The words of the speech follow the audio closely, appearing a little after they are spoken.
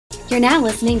You're now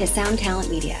listening to Sound Talent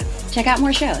Media. Check out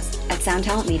more shows at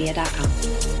soundtalentmedia.com.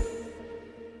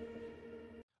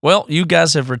 Well, you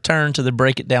guys have returned to the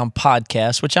Break It Down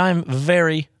podcast, which I'm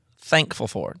very thankful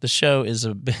for. The show is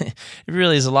it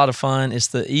really is a lot of fun. It's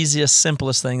the easiest,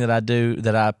 simplest thing that I do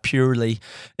that I purely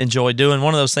enjoy doing.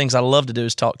 One of those things I love to do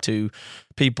is talk to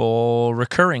people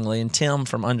recurringly, and Tim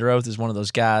from Under Oath is one of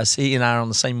those guys. He and I are on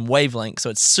the same wavelength, so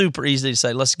it's super easy to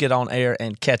say, let's get on air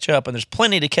and catch up. And there's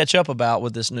plenty to catch up about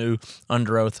with this new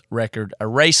Under Oath record,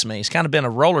 Erase Me. It's kind of been a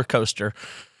roller coaster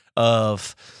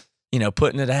of,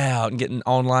 putting it out and getting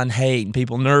online hate and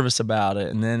people nervous about it,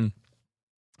 and then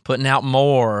putting out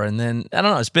more. And then, I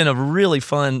don't know, it's been a really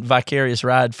fun, vicarious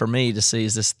ride for me to see,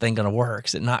 is this thing going to work?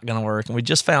 Is it not going to work? And we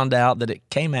just found out that it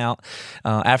came out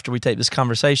after we taped this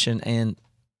conversation and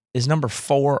is number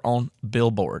 4 on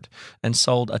Billboard and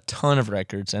sold a ton of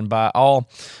records. And by all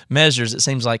measures, it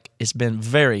seems like it's been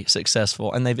very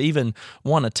successful. And they've even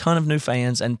won a ton of new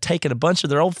fans and taken a bunch of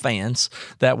their old fans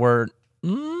that were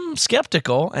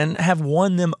skeptical and have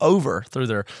won them over through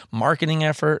their marketing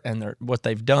effort and what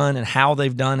they've done and how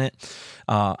they've done it,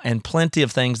 and plenty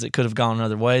of things that could have gone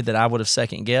another way that I would have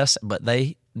second guessed, but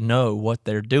they know what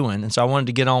they're doing. And so I wanted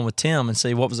to get on with Tim and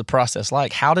see what was the process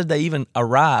like. How did they even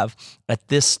arrive at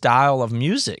this style of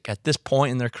music at this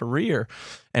point in their career?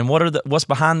 And what's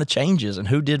behind the changes, and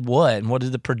who did what, and what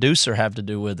did the producer have to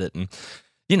do with it? And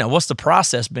what's the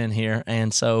process been here?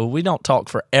 And so we don't talk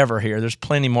forever here. There's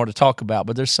plenty more to talk about,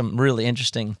 but there's some really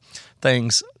interesting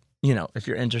things, if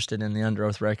you're interested in the Under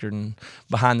Oath record and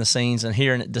behind the scenes and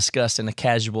hearing it discussed in a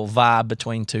casual vibe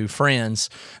between two friends.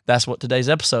 That's what today's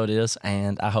episode is,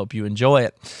 and I hope you enjoy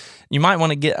it. You might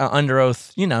want to get an Under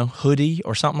Oath, hoodie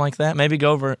or something like that. Maybe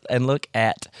go over and look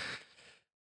at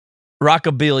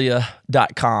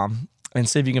rockabilia.com. and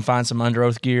see if you can find some Under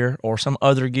Oath gear or some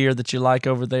other gear that you like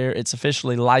over there. It's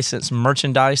officially licensed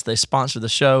merchandise. They sponsor the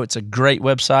show. It's a great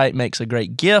website, makes a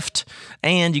great gift,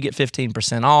 and you get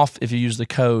 15% off if you use the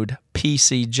code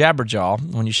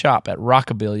PCJabberjaw when you shop at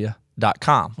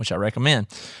rockabilia.com, which I recommend.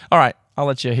 All right, I'll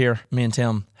let you hear me and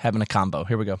Tim having a combo.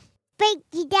 Here we go. Break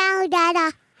it down,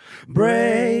 Dada.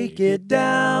 Break it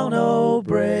down, oh,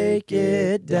 break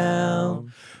it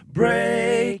down.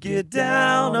 Break it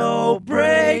down, oh,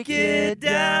 break it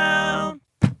down.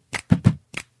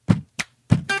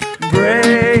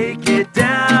 Break it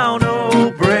down,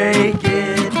 oh, break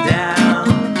it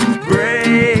down.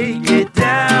 Break it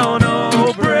down,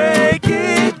 oh, break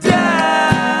it down.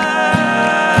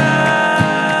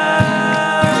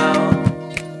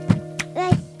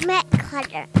 Let's make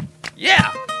color.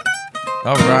 Yeah.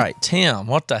 All right, Tim,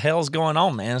 what the hell's going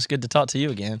on, man? It's good to talk to you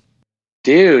again.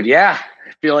 Dude, yeah.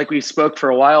 I feel like we spoke for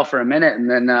a while for a minute and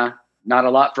then not a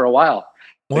lot for a while.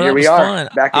 But Well, here that was we are, fun.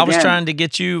 back I was again. trying to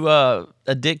get you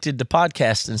addicted to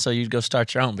podcasting so you'd go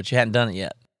start your own, but you hadn't done it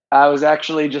yet. I was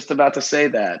actually just about to say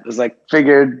that. I was like,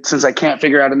 figured since I can't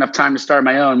figure out enough time to start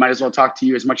my own, might as well talk to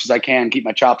you as much as I can, keep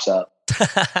my chops up.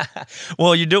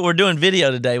 Well, we're doing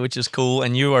video today, which is cool.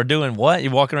 And you are doing what?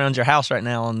 You're walking around your house right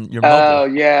now on your Oh,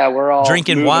 mobile. yeah, we're all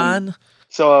Drinking moving. wine?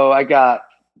 So I got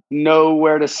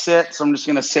nowhere to sit, so I'm just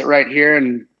going to sit right here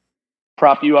and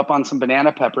prop you up on some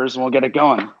banana peppers and we'll get it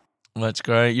going. Well, that's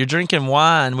great. You're drinking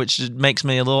wine, which makes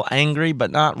me a little angry,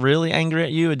 but not really angry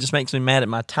at you. It just makes me mad at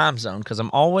my time zone because I'm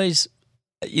always,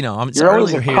 it's You're always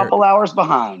earlier a here. couple hours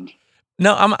behind.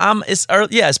 No, it's early.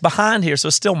 Yeah, it's behind here, so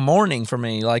it's still morning for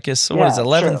me. Like it's Yeah,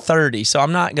 11:30, so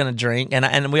I'm not gonna drink.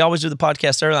 And we always do the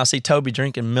podcast early. I see Toby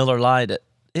drinking Miller Lite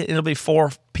it'll be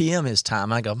 4 p.m. his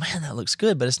time. I go, man, that looks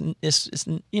good, but it's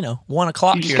 1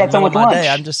 o'clock You just here. got in the done middle with of my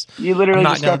lunch. day. You literally I'm not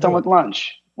just gonna got done do with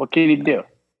lunch. What can you do?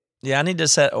 Yeah, I need to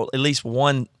set at least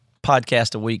one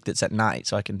podcast a week that's at night,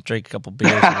 so I can drink a couple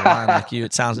beers and wine like you.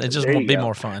 It just There won't you be go.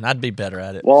 more fun. I'd be better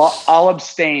at it. Well, I'll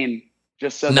abstain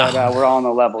just so No. that we're all on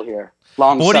the level here.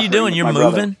 Long What are you suffering doing? with You're my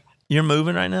brother. moving. You're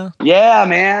moving right now. Yeah,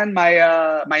 man.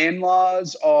 My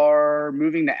in-laws are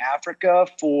moving to Africa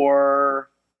for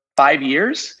 5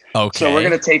 years. Okay. So we're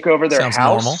going to take over their Sounds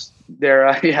house. normal.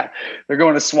 They're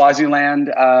going to Swaziland.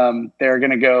 They're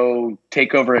going to go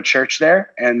take over a church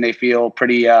there, and they feel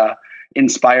pretty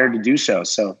inspired to do so.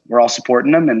 So we're all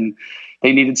supporting them, and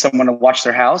they needed someone to watch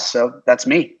their house. So that's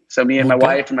me. So me and my Okay.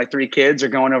 wife and my 3 kids are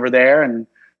going over there, and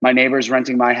my neighbor's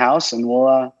renting my house, and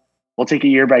we'll take it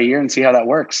year by year and see how that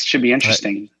works. Should be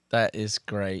interesting. That is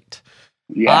great.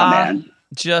 Yeah, man.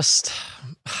 Just,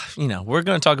 we're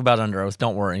going to talk about Under Oath.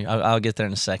 Don't worry. I'll get there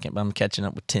in a second, but I'm catching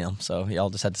up with Tim. So y'all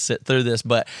just had to sit through this.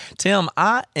 But Tim,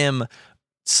 I am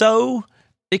so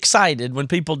excited when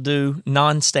people do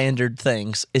non-standard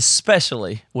things,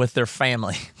 especially with their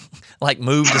family. like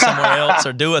move to somewhere else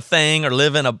or do a thing or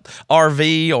live in a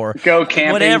RV or go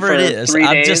camping whatever for it is. 3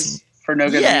 I'm days just for no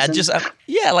good reason.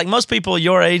 Like most people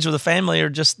your age with a family are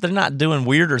just, they're not doing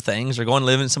weirder things or going to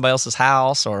live in somebody else's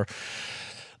house or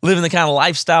living the kind of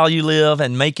lifestyle you live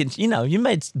and making, you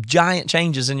made giant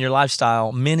changes in your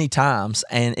lifestyle many times.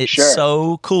 And it's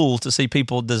so cool to see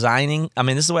people designing. I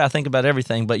mean, this is the way I think about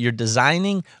everything, but you're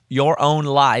designing your own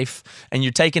life and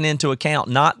you're taking into account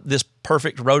not this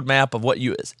perfect roadmap of what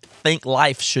you think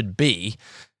life should be.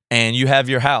 And you have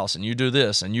your house and you do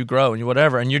this and you grow and you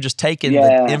whatever. And you're just taking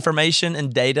the information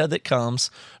and data that comes,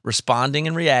 responding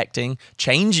and reacting,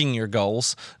 changing your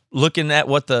goals, looking at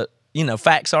what the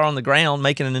facts are on the ground,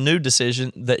 making a new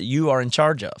decision that you are in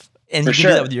charge of. And you can do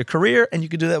that with your career, and you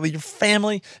can do that with your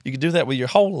family. You can do that with your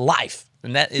whole life.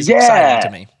 And that is exciting to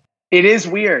me. It is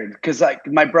weird because like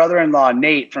my brother-in-law,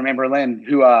 Nate from Amberlin,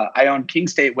 who I own King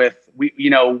State with,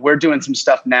 we're doing some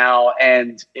stuff now.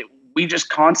 And we just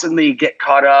constantly get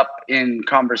caught up in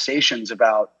conversations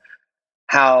about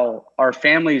how our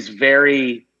family is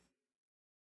very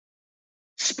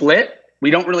split.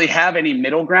 We don't really have any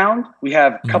middle ground. We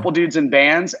have a couple dudes in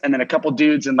bands and then a couple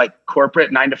dudes in like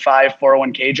corporate 9-to-5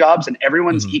 401k jobs, and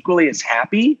everyone's equally as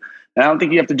happy. And I don't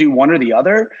think you have to do one or the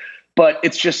other, but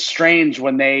it's just strange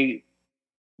when they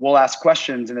will ask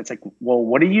questions and it's like, well,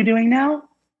 what are you doing now?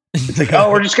 It's like,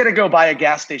 oh, we're just going to go buy a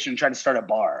gas station and try to start a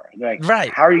bar. They're like,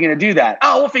 right. How are you going to do that?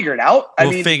 Oh, we'll figure it out.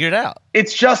 We'll figure it out.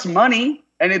 It's just money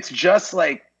and it's just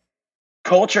like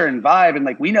culture and vibe. And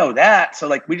like, we know that. So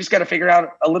like, we just got to figure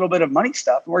out a little bit of money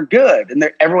stuff and we're good. And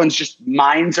everyone's just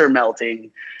minds are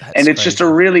melting. And it's just a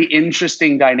really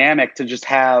interesting dynamic to just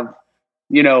have,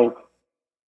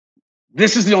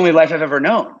 this is the only life I've ever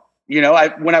known.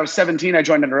 When I was 17, I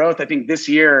joined Under Oath. I think this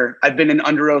year I've been in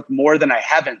Under Oath more than I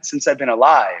haven't since I've been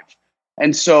alive.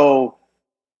 And so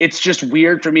it's just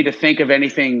weird for me to think of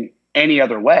anything any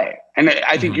other way. And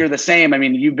I think you're the same. I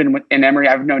mean, you've been in Emory.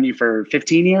 I've known you for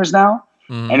 15 years now.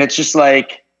 And it's just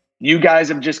like, you guys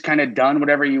have just kind of done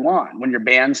whatever you want. When your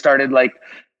band started like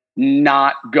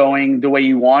not going the way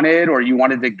you wanted, or you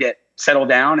wanted to get settled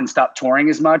down and stop touring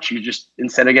as much, you just,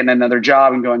 instead of getting another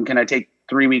job and going, can I take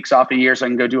 3 weeks off a year so I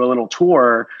can go do a little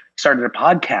tour, started a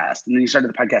podcast, and then you started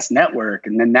the podcast network.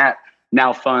 And then that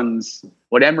now funds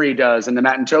what Emory does and the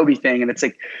Matt and Toby thing. And it's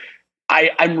like,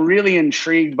 I'm really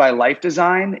intrigued by life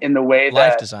design in the way that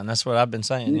life design. That's what I've been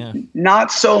saying. Yeah.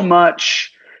 Not so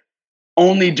much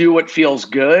only do what feels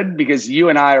good, because you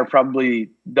and I are probably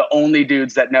the only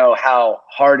dudes that know how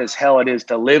hard as hell it is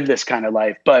to live this kind of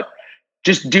life, but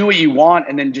just do what you want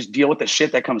and then just deal with the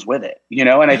shit that comes with it,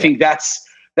 And I think that's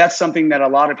something that a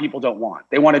lot of people don't want.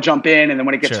 They want to jump in, and then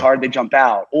when it gets hard, they jump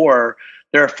out, or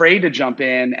they're afraid to jump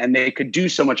in, and they could do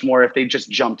so much more if they just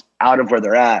jumped out of where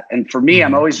they're at. And for me,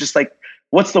 I'm always just like,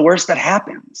 what's the worst that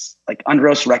happens? Like Under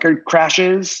Oath's record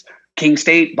crashes, King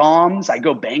State bombs, I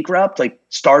go bankrupt, like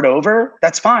start over.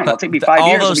 That's fine. It'll take me 5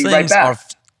 years to be right back.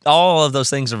 All of those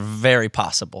things are very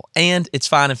possible, and it's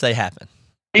fine if they happen.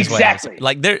 Exactly.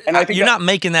 Like you're not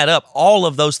making that up. All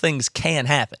of those things can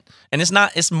happen. And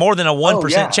it's more than a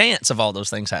 1% chance of all those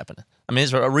things happening. I mean,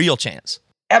 it's a real chance.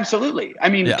 Absolutely. I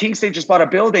mean, King State just bought a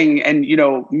building, and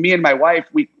me and my wife,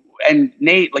 and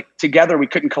Nate, like together, we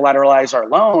couldn't collateralize our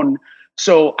loan.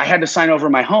 So I had to sign over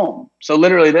my home. So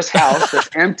literally this house that's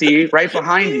empty right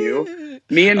behind you,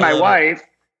 me and my wife,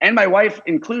 and my wife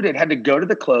included, had to go to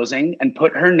the closing and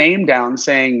put her name down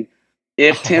saying,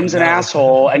 if Tim's an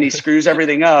asshole and he screws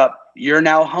everything up, you're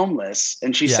now homeless.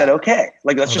 And she said, okay,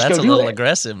 like, let's just go do it. That's a little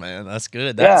aggressive, man. That's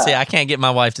good. See, I can't get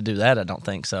my wife to do that. I don't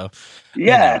think so.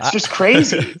 Yeah. It's just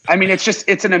crazy. I mean,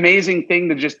 it's an amazing thing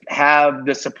to just have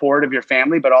the support of your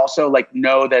family, but also like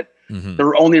know that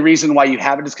the only reason why you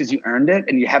have it is because you earned it,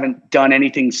 and you haven't done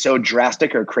anything so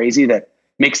drastic or crazy that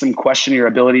makes them question your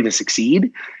ability to succeed.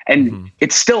 And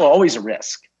it's still always a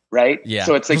risk. Right. Yeah.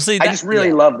 So it's like, I just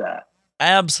really love that.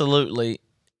 Absolutely.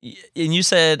 And you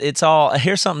said it's all,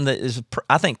 here's something that is,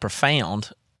 I think,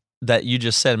 profound that you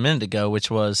just said a minute ago, which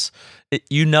was,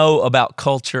 about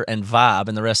culture and vibe,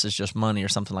 and the rest is just money or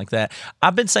something like that.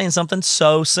 I've been saying something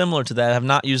so similar to that. I have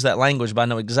not used that language, but I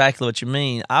know exactly what you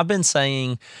mean. I've been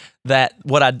saying that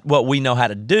what we know how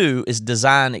to do is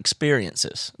design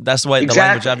experiences. That's the way the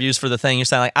language I've used for the thing. You're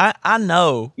saying, like, I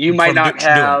know you might not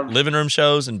have living room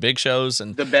shows and big shows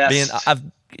and the best.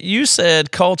 You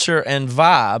said culture and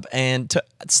vibe, and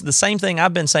it's the same thing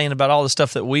I've been saying about all the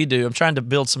stuff that we do. I'm trying to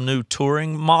build some new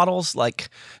touring models, like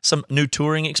some new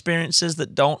touring experiences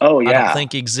that I don't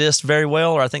think exist very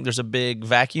well, or I think there's a big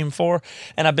vacuum for.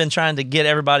 And I've been trying to get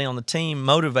everybody on the team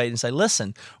motivated and say,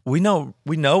 listen, we know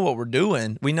what we're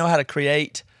doing. We know how to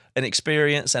create an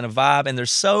experience and a vibe.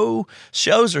 And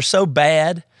shows are so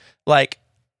bad. Like,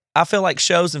 I feel like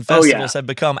shows and festivals have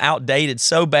become outdated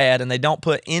so bad, and they don't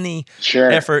put any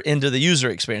effort into the user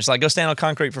experience. Like, go stand on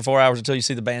concrete for 4 hours until you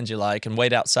see the bands you like and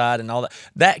wait outside and all that.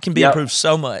 That can be improved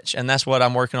so much, and that's what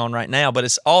I'm working on right now. But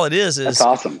it is that's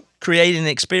awesome. Creating an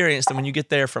experience that when you get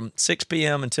there from 6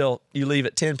 p.m. until you leave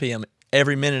at 10 p.m.,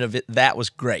 every minute of it, that was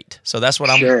great. So that's what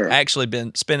I'm actually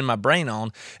been spending my brain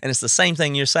on, and it's the same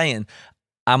thing you're saying.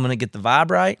 I'm going to get the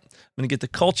vibe right, I'm going to get the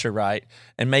culture right,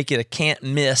 and make it a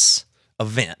can't-miss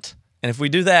event. And if we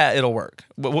do that, it'll work.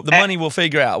 The money we'll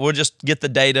figure out. We'll just get the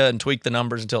data and tweak the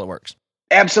numbers until it works.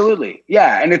 Absolutely.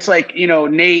 Yeah. And it's like,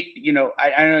 Nate,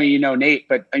 I know you know Nate,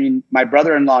 but I mean, my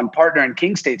brother-in-law and partner in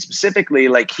King State specifically,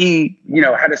 like he,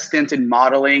 had a stint in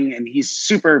modeling, and he's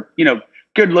super,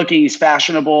 good looking, he's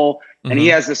fashionable. And he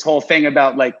has this whole thing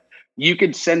about, like, you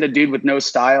could send a dude with no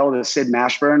style to Sid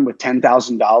Mashburn with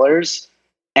 $10,000,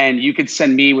 and you could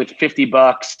send me with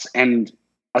 $50 and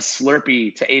a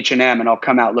Slurpee to H&M, and I'll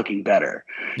come out looking better,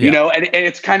 and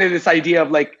it's kind of this idea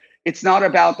of, like, it's not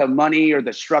about the money or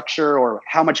the structure or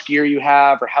how much gear you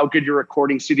have or how good your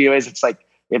recording studio is. It's like,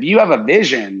 if you have a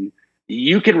vision,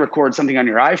 you can record something on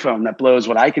your iPhone that blows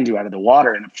what I can do out of the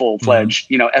water in a full-fledged,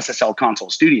 SSL console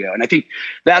studio. And I think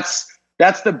that's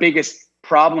the biggest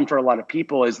problem for a lot of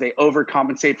people, is they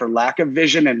overcompensate for lack of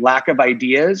vision and lack of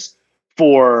ideas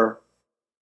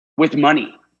with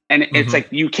money. And it's like,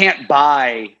 you can't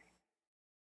buy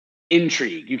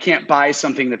intrigue. You can't buy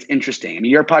something that's interesting. I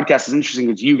mean, your podcast is interesting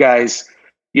because you guys,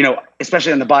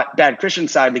 especially on the Bad Christian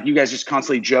side, like, you guys just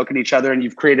constantly joke at each other, and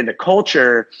you've created a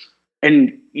culture.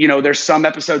 And, there's some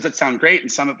episodes that sound great,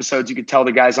 and some episodes you could tell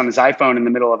the guy's on his iPhone in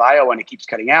the middle of Iowa and it keeps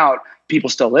cutting out. People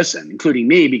still listen, including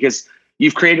me, because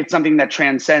you've created something that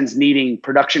transcends needing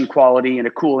production quality and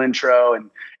a cool intro and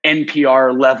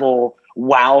NPR level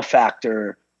wow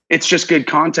factor. It's just good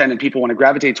content, and people want to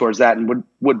gravitate towards that. And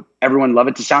would everyone love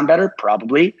it to sound better?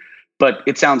 Probably, but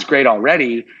it sounds great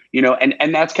already,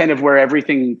 and that's kind of where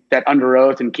everything that Under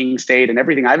Oath and King State and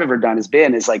everything I've ever done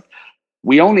is like,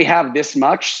 we only have this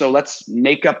much, so let's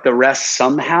make up the rest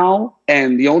somehow.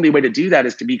 And the only way to do that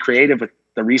is to be creative with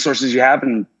the resources you have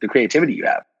and the creativity you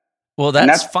have. Well,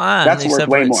 that's fine. That's worth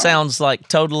way more. It sounds like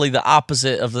totally the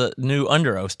opposite of the new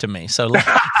Under Oath to me. So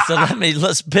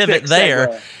let's pivot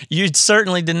there. You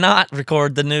certainly did not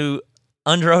record the new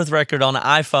Under Oath record on an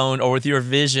iPhone or with your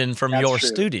vision from your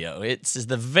studio. It's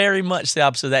very much the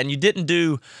opposite of that. And you didn't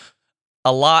do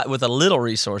a lot with a little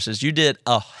resources. You did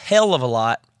a hell of a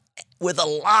lot with a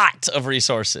lot of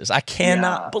resources. I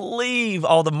cannot believe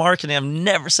all the marketing. I've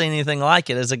never seen anything like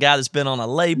it. As a guy that's been on a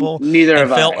label,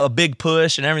 felt a big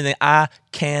push and everything, I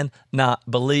cannot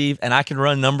believe, and I can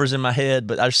run numbers in my head,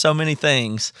 but there's so many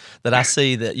things that I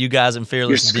see that you guys in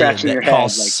Fearless did that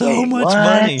cost so much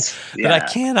money that I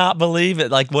cannot believe it.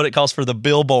 Like what it costs for the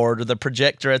billboard or the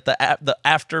projector at the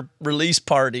after release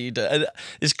party.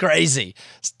 It's crazy.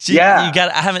 I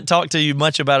haven't talked to you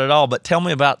much about it all, but tell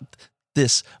me about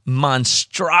this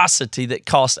monstrosity that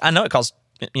costs. I know it costs,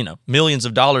 millions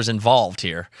of dollars involved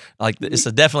here. Like it's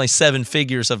definitely 7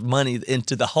 figures of money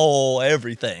into the whole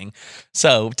everything.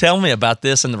 So tell me about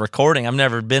this and the recording. I've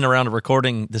never been around a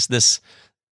recording this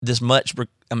much.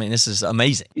 I mean, this is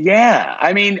amazing. Yeah.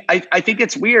 I mean, I think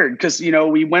it's weird because,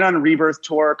 we went on a Rebirth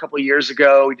tour a couple of years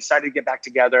ago. We decided to get back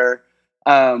together,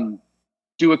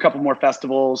 do a couple more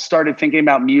festivals, started thinking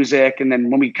about music. And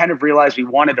then when we kind of realized we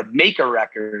wanted to make a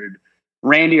record,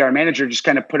 Randy, our manager, just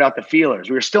kind of put out the feelers.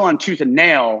 We were still on Tooth and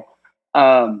Nail,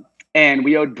 and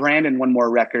we owed Brandon one more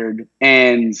record.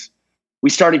 And we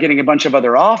started getting a bunch of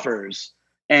other offers,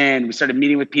 and we started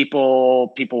meeting with people.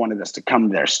 People wanted us to come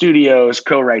to their studios,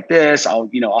 co-write this. I'll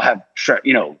have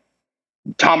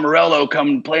Tom Morello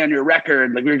come play on your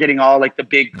record. Like we were getting all like the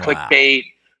big clickbait,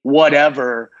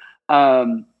 whatever.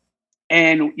 And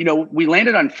we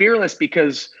landed on Fearless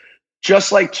because,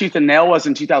 just like Tooth and Nail was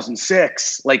in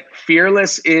 2006, like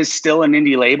Fearless is still an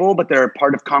indie label, but they're a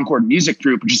part of Concord Music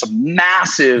Group, which is a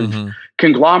massive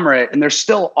conglomerate, and they're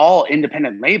still all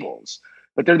independent labels,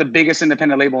 but they're the biggest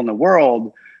independent label in the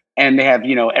world. And they have,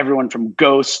 everyone from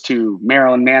Ghost to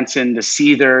Marilyn Manson to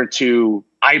Seether to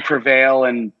I Prevail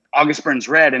and August Burns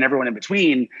Red and everyone in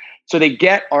between. So they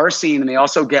get our scene, and they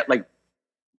also get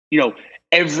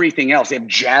everything else. They have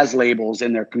jazz labels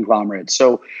in their conglomerate.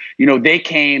 So, they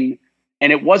came.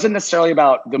 And it wasn't necessarily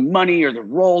about the money or the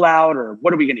rollout or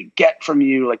what are we going to get from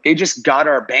you. Like they just got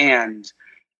our band.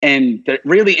 And the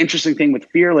really interesting thing with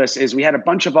Fearless is we had a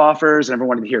bunch of offers and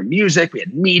everyone wanted to hear music. We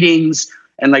had meetings,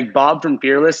 and like Bob from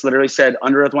Fearless literally said,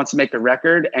 Under Oath wants to make the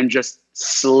record, and just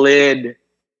slid,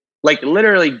 like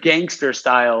literally gangster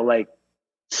style, like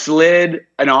slid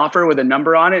an offer with a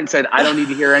number on it and said, I don't need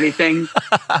to hear anything.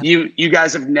 You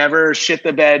guys have never shit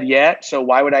the bed yet. So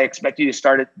why would I expect you to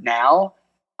start it now?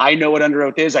 I know what Under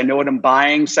Oath is. I know what I'm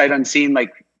buying, sight unseen.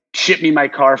 Like, ship me my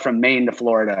car from Maine to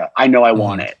Florida. I know I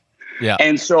want it. Yeah.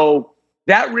 And so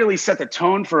that really set the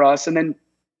tone for us. And then,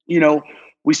 you know,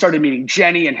 we started meeting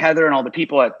Jenny and Heather and all the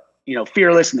people at, you know,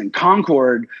 Fearless and then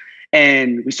Concord.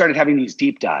 And we started having these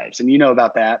deep dives. And you know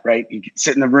about that, right? You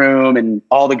sit in the room and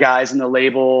all the guys in the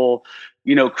label,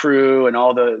 you know, crew and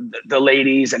all the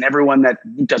ladies and everyone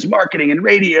that does marketing and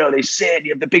radio, they sit,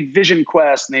 you have the big vision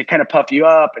quest and they kind of puff you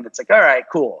up. And it's like, all right,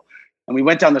 cool. And we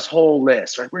went down this whole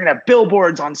list, right? We're going to have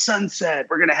billboards on Sunset.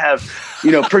 We're going to have,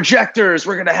 you know, projectors.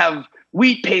 We're going to have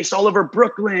wheat paste all over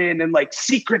Brooklyn and like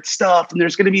secret stuff. And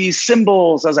there's going to be these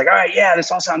symbols. I was like, all right, yeah,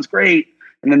 this all sounds great.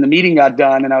 And then the meeting got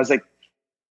done and I was like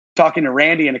talking to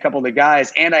Randy and a couple of the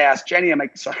guys. And I asked Jenny, I'm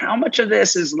like, so how much of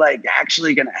this is like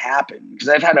actually going to happen? Because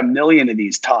I've had a million of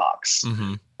these talks.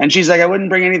 Mm-hmm. And she's like, I wouldn't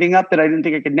bring anything up that I didn't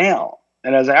think I could nail.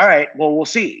 And I was like, all right, well, we'll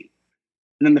see.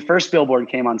 And then the first billboard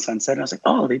came on Sunset. And I was like,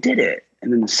 oh, they did it.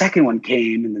 And then the second one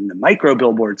came. And then the micro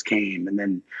billboards came. And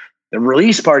then the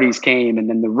release parties came. And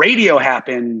then the radio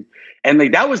happened. And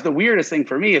like, that was the weirdest thing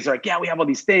for me is like, yeah, we have all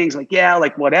these things. Like, yeah,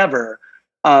 like whatever.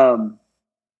 And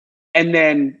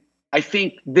then I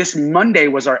think this Monday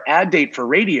was our ad date for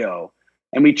radio.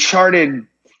 And we charted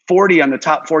 40 on the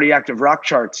top 40 active rock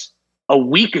charts a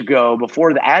week ago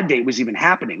before the ad date was even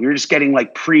happening. We were just getting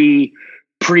like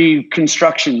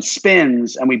pre-construction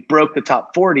spins and we broke the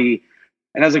top 40.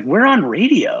 And I was like, we're on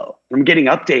radio. I'm getting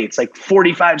updates. Like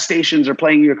 45 stations are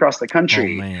playing you across the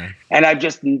country. Oh, man. And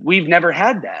we've never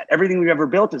had that. Everything we've ever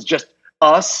built is just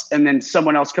us and then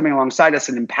someone else coming alongside us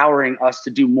and empowering us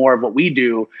to do more of what we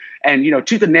do. And, you know,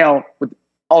 Tooth and Nail, with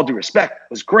all due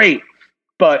respect, was great.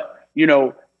 But, you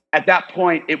know, at that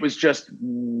point, it was just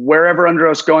wherever Under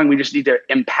Oath's going, we just need to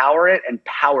empower it and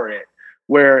power it.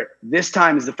 Where this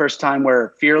time is the first time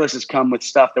where Fearless has come with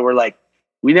stuff that we're like,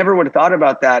 we never would have thought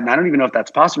about that. And I don't even know if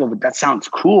that's possible, but that sounds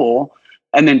cool.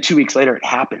 And then 2 weeks later, it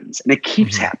happens and it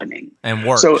keeps happening and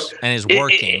works and is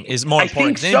working is more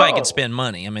important because anybody can spend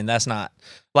money. I mean, that's not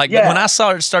like when I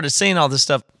started seeing all this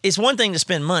stuff, it's one thing to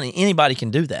spend money. Anybody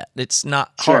can do that. It's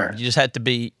not hard. You just have to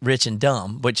be rich and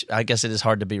dumb, which I guess it is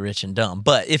hard to be rich and dumb.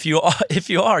 But if you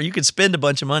are, you can spend a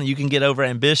bunch of money. You can get over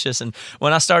ambitious. And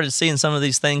when I started seeing some of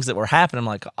these things that were happening, I'm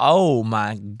like, oh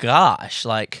my gosh,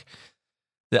 like,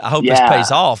 I hope this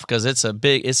pays off because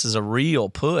this is a real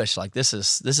push. Like this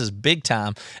is big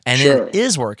time. And it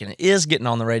is working. It is getting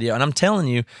on the radio. And I'm telling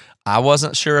you, I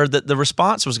wasn't sure that the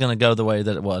response was going to go the way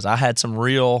that it was. I had some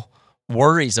real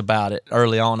worries about it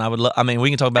early on. I mean, we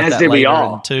can talk about that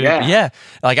later too. Yeah.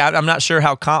 Like I'm not sure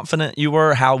how confident you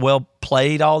were, how well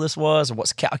played all this was, or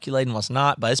what's calculated and what's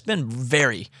not, but it's been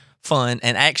very fun.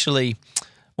 And actually,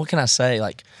 what can I say?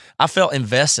 Like, I felt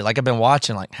invested. Like, I've been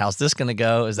watching, like, how's this going to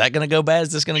go? Is that going to go bad?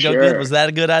 Is this going to go good? Was that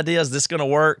a good idea? Is this going to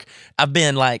work? I've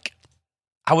been, like,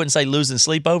 I wouldn't say losing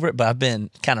sleep over it, but I've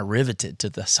been kind of riveted to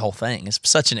this whole thing. It's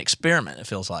such an experiment, it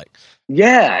feels like.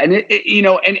 Yeah, and, it you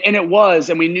know, and it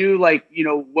was. And we knew, like, you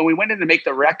know, when we went in to make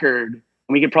the record, and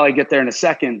we could probably get there in a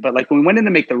second, but, like, when we went in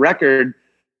to make the record,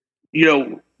 you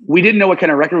know, we didn't know what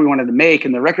kind of record we wanted to make.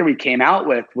 And the record we came out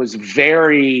with was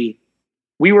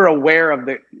we were aware of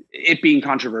it being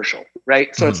controversial,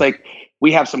 right? So it's like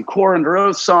we have some core Under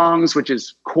Oath songs, which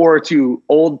is core to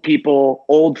old people,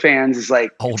 old fans. Is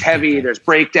like it's heavy. There's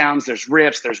breakdowns, there's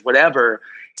riffs, there's whatever.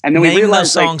 And then we realized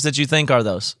those songs that you think are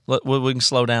those. We can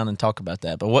slow down and talk about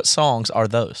that. But what songs are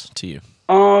those to you?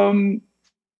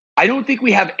 I don't think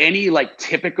we have any like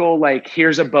typical like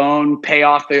here's a bone, pay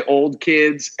off the old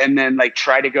kids, and then like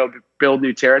try to go build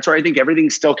new territory. I think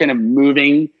everything's still kind of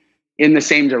moving in the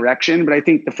same direction. But I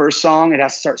think the first song, it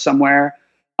has to start somewhere.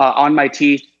 On My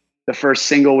Teeth, the first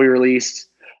single we released.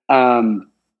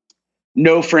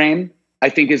 No Frame, I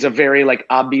think is a very like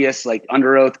obvious, like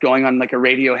Under Oath going on like a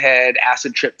Radiohead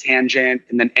acid trip tangent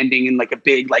and then ending in like a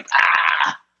big like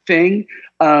thing.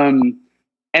 And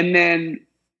then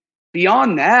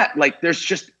beyond that, like there's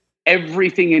just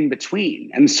everything in between.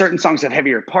 And certain songs have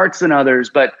heavier parts than others.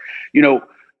 But, you know,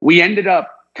 we ended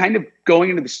up kind of going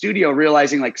into the studio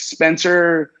realizing like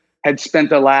Spencer had spent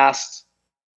the last,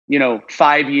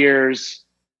 5 years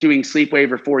doing Sleepwave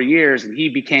or 4 years, and he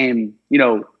became,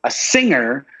 a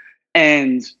singer,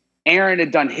 and Aaron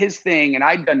had done his thing and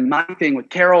I'd done my thing with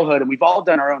Carol Hood, and we've all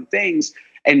done our own things,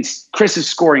 and Chris is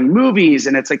scoring movies.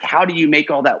 And it's like, how do you make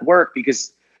all that work?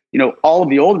 Because, all of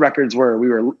the old records we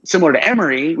were similar to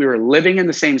Emery. We were living in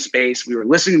the same space. We were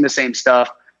listening to the same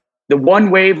stuff. the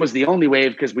one wave was the only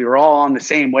wave because we were all on the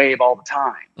same wave all the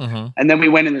time. Mm-hmm. And then we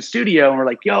went in the studio and we're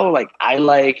like, yo, like I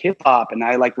like hip hop and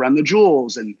I like Run the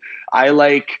Jewels and I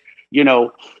like,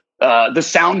 the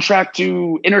soundtrack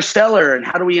to Interstellar, and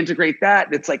how do we integrate that?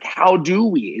 And it's like, how do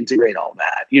we integrate all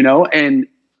that,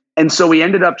 And so we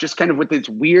ended up just kind of with this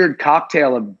weird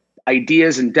cocktail of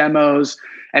ideas and demos.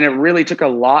 And it really took a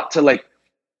lot to like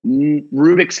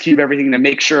Rubik's Cube everything to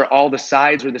make sure all the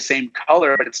sides were the same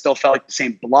color, but it still felt like the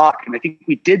same block. And I think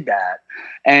we did that.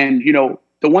 And,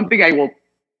 the one thing I will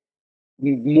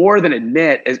more than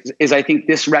admit is I think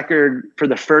this record for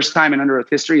the first time in Under Oath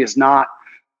history is not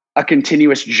a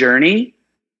continuous journey.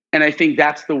 And I think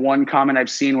that's the one comment I've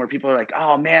seen where people are like,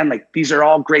 oh man, like these are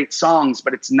all great songs,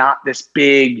 but it's not this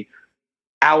big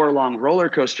hour-long roller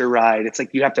coaster ride. It's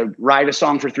like you have to ride a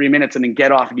song for 3 minutes and then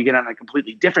get off and you get on a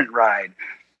completely different ride.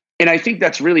 And I think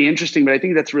that's really interesting, but I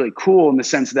think that's really cool in the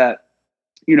sense that,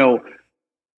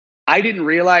 I didn't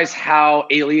realize how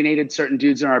alienated certain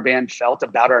dudes in our band felt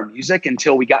about our music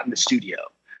until we got in the studio.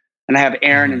 And I have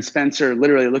Aaron and Spencer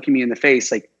literally looking me in the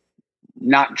face, like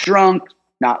not drunk,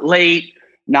 not late,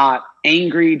 not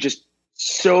angry, just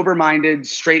sober-minded,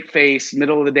 straight face,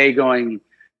 middle of the day going,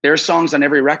 there are songs on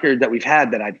every record that we've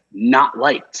had that I've not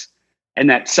liked and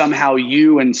that somehow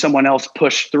you and someone else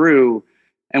pushed through.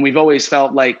 And we've always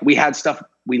felt like we had stuff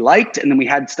we liked and then we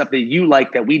had stuff that you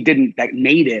liked that we didn't, that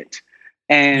made it.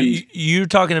 And you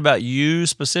talking about you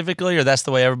specifically, or that's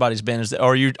the way everybody's been?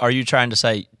 Or are you trying to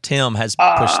say Tim has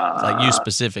pushed like you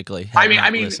specifically? I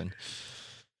mean,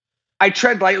 I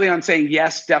tread lightly on saying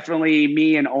yes, definitely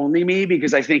me and only me,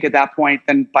 because I think at that point,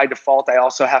 then by default, I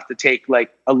also have to take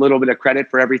like a little bit of credit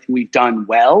for everything we've done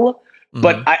well. Mm-hmm.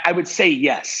 But I would say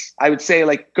yes. I would say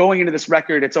like going into this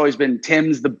record, it's always been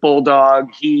Tim's the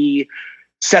bulldog. He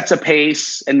sets a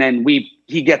pace, and then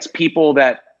he gets people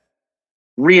that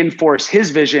reinforce his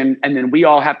vision, and then we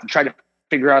all have to try to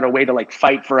figure out a way to like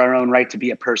fight for our own right to be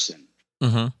a person.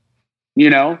 Mm-hmm.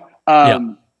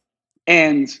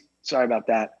 And sorry about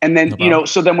that. And then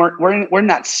so then we're in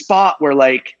that spot where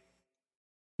like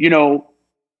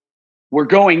we're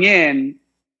going in,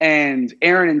 and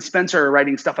Aaron and Spencer are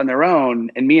writing stuff on their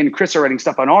own, and me and Chris are writing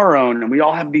stuff on our own, and we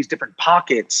all have these different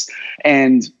pockets.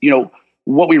 And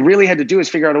what we really had to do is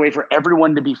figure out a way for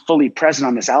everyone to be fully present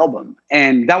on this album.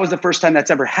 And that was the first time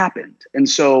that's ever happened. And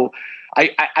so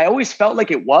I always felt like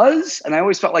it was, and I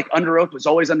always felt like Under Oath was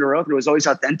always Under Oath. It was always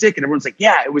authentic. And everyone's like,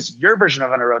 yeah, it was your version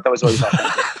of Under Oath that was always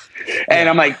authentic. And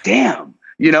I'm like, damn,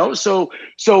 so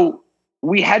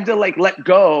we had to like let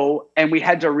go, and we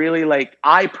had to really like,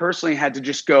 I personally had to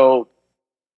just go,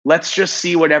 let's just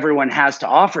see what everyone has to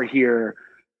offer here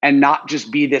and not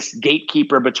just be this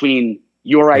gatekeeper between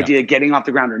your idea getting off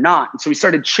the ground or not. And so we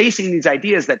started chasing these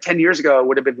ideas that 10 years ago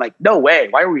would have been like, no way.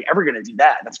 Why are we ever going to do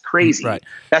that? That's crazy. Right.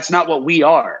 That's not what we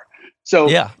are. So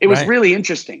it was really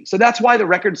interesting. So that's why the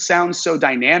record sounds so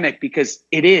dynamic, because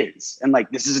it is. And like,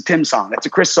 this is a Tim song, that's a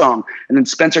Chris song. And then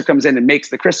Spencer comes in and makes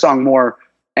the Chris song more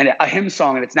and a him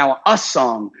song, and it's now an us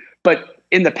song. But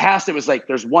in the past, it was like,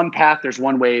 there's one path, there's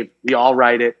one wave. We all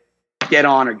write it, get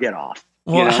on or get off.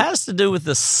 Well, it has to do with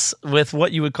this, with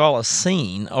what you would call a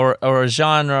scene or a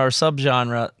genre or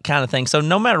subgenre kind of thing. So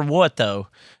no matter what, though,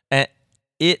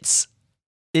 it's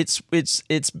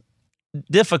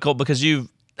difficult because you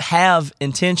have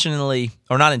intentionally,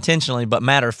 or not intentionally, but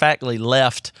matter of factly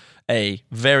left a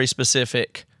very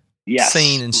specific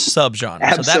scene and subgenre.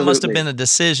 Absolutely. So that must have been a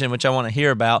decision, which I want to hear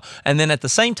about. And then at the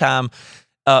same time,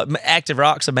 Active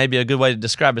Rock, so maybe a good way to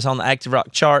describe it, it's on the Active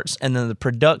Rock charts, and then the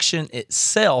production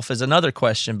itself is another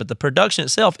question, but the production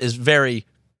itself is very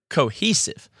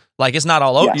cohesive. Like, it's not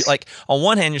all over. Like, on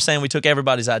one hand, you're saying we took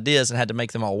everybody's ideas and had to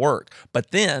make them all work,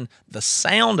 but then the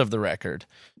sound of the record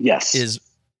is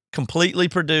completely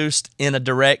produced in a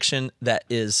direction that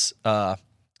is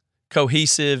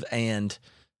cohesive and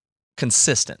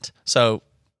consistent. So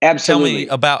absolutely. Tell me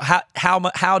about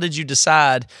how did you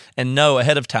decide and know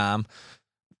ahead of time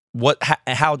what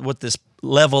this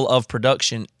level of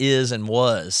production is and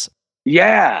was?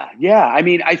 Yeah. I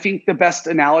mean, I think the best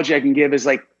analogy I can give is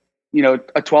like,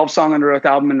 a 12-song Under Oath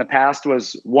album in the past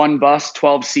was one bus,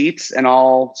 12 seats, and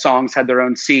all songs had their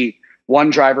own seat, one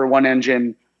driver, one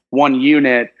engine, one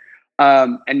unit.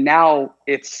 And now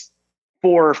it's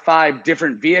 4 or 5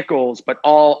 different vehicles, but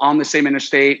all on the same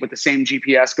interstate with the same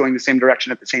GPS going the same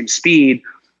direction at the same speed.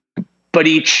 But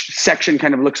each section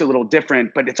kind of looks a little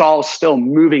different, but it's all still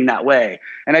moving that way.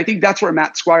 And I think that's where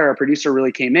Matt Squire, our producer,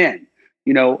 really came in,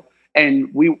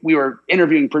 and we were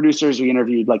interviewing producers. We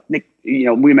interviewed like Nick,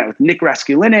 we met with Nick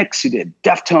Raskulinix, who did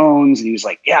Deftones. And he was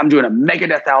like, yeah, I'm doing a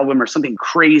Megadeth album or something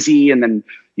crazy. And then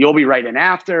you'll be right in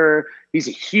after. He's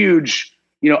a huge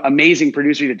amazing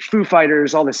producer. He did Foo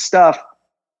Fighters, all this stuff.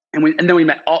 And then we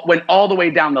went all the way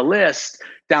down the list,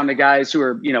 down to guys who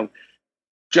are,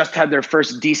 just had their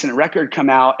first decent record come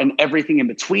out and everything in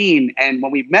between. And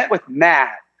when we met with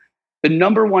Matt, the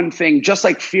number one thing, just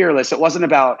like Fearless, it wasn't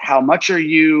about how much are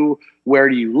you, where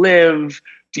do you live,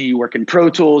 do you work in Pro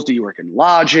Tools, do you work in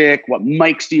Logic, what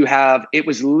mics do you have? It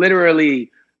was literally,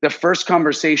 the first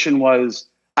conversation was,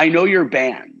 I know your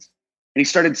band. And he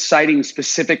started citing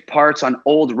specific parts on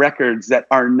old records that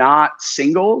are not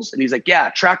singles. And he's like, yeah,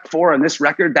 track 4 on this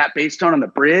record, that bass tone on the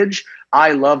bridge,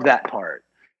 I love that part.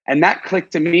 And that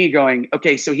clicked to me going,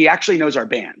 okay, so he actually knows our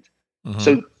band. Mm-hmm.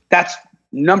 So that's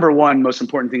number one most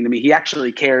important thing to me. He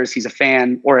actually cares. He's a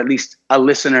fan, or at least a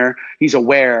listener. He's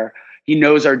aware. He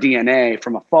knows our DNA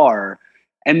from afar.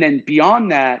 And then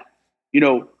beyond that,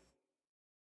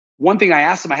 one thing I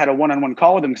asked him, I had a one-on-one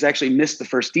call with him because I actually missed the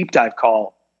first deep dive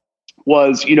call,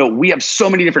 was, we have so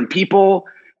many different people,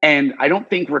 and I don't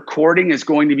think recording is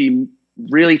going to be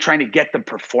really trying to get the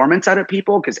performance out of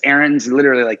people, because Aaron's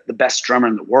literally like the best drummer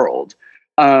in the world.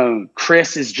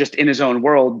 Chris is just in his own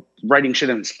world, writing shit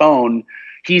on his phone.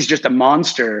 He's just a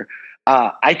monster.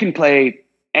 I can play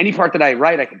any part that I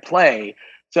write, I can play.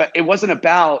 So it wasn't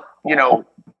about,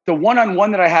 the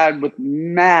one-on-one that I had with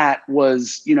Matt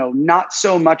was, not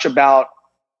so much about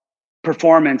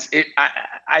performance.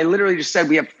 I literally just said,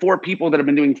 we have 4 people that have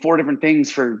been doing 4 different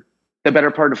things for the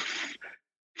better part of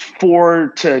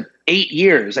 4 to 8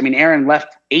 years. I mean, Aaron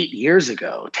left 8 years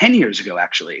ago, 10 years ago,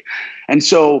 actually. And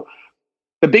so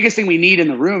the biggest thing we need in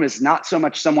the room is not so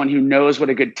much someone who knows what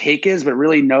a good take is, but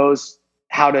really knows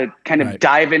how to kind of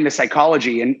dive into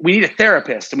psychology. And we need a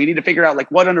therapist, and we need to figure out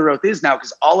like what Under Oath is now,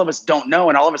 because all of us don't know,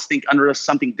 and all of us think Under Oath is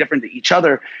something different to each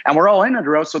other. And we're all in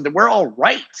Under Oath, so that we're all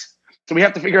right. So we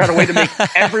have to figure out a way to make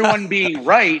everyone being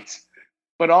right,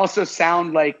 but also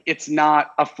sound like it's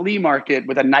not a flea market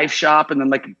with a knife shop and then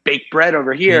like baked bread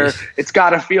over here. It's got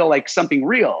to feel like something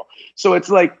real. So it's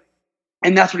like,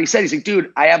 and that's what he said. He's like,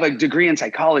 dude, I have a degree in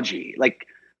psychology. Like,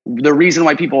 the reason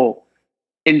why people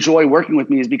enjoy working with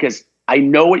me is because I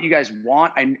know what you guys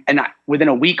want. Within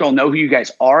a week, I'll know who you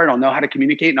guys are, and I'll know how to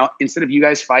communicate. And instead of you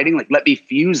guys fighting, like, let me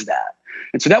fuse that.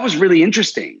 And so that was really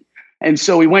interesting. And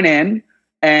so we went in,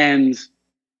 and,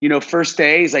 first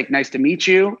day, he's like, nice to meet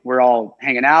you. We're all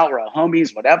hanging out. We're all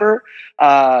homies, whatever.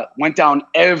 Went down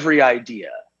every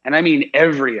idea. And I mean,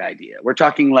 every idea. We're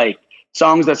talking like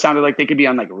songs that sounded like they could be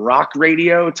on like rock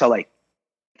radio, to like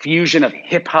fusion of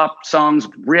hip hop songs,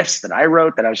 riffs that I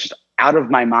wrote that I was just out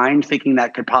of my mind thinking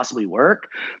that could possibly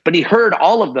work. But he heard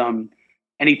all of them,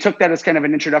 and he took that as kind of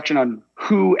an introduction on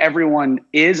who everyone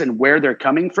is and where they're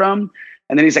coming from.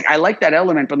 And then he's like, I like that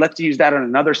element, but let's use that on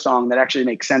another song that actually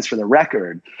makes sense for the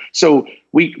record. So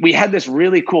we had this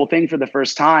really cool thing for the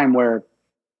first time, where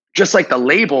just like the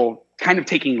label kind of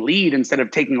taking lead instead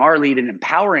of taking our lead and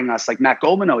empowering us like Matt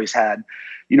Goldman always had,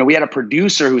 we had a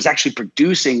producer who was actually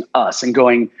producing us and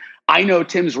going, I know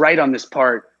Tim's right on this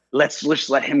part. Let's just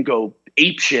let him go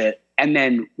ape shit. And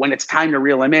then when it's time to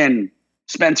reel him in,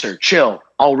 Spencer, chill,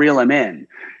 I'll reel him in.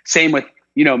 Same with,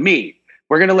 me.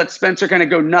 We're going to let Spencer kind of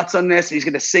go nuts on this. He's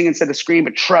going to sing instead of scream,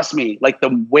 but trust me, like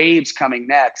the waves coming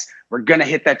next, we're going to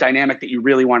hit that dynamic that you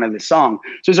really want in this song.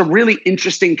 So it's a really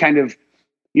interesting kind of,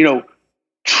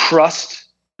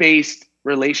 trust-based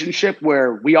relationship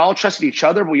where we all trusted each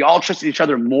other, but we all trusted each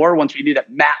other more once we knew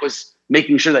that Matt was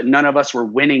making sure that none of us were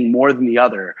winning more than the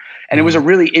other. And it was a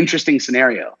really interesting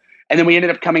scenario. And then we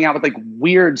ended up coming out with like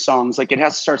weird songs, like It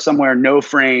Has to Start Somewhere, No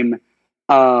Frame,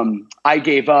 I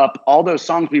Gave Up, all those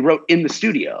songs we wrote in the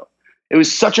studio. It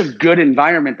was such a good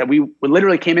environment that we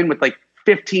literally came in with like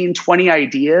 15, 20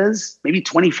 ideas, maybe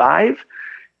 25.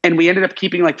 And we ended up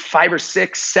keeping like 5 or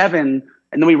 6, 7.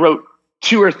 And then we wrote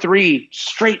 2 or 3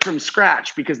 straight from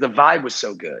scratch because the vibe was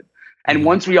so good. And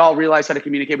once we all realized how to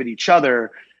communicate with each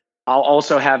other,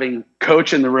 also having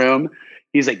Coach in the room,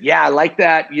 he's like, yeah, I like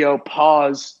that.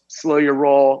 Pause, slow your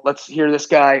roll. Let's hear this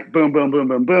guy. Boom, boom, boom,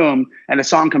 boom, boom. And a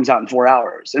song comes out in 4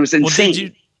 hours. It was insane.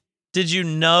 Well, did you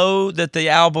know that the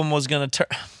album was going to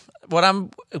turn? What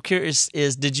I'm curious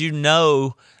is, did you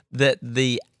know that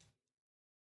the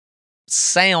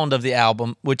sound of the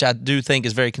album, which I do think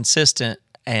is very consistent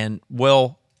and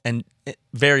well and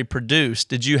very produced,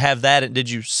 did you have that, and did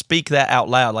you speak that out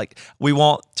loud? Like, we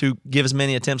want to give as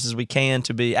many attempts as we can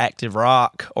to be active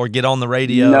rock or get on the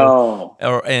radio. No.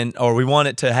 Or we want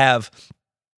it to have,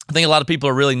 I think a lot of people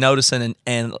are really noticing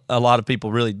and a lot of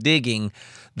people really digging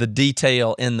the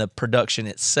detail in the production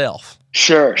itself.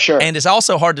 Sure. And it's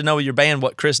also hard to know with your band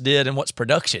what Chris did and what's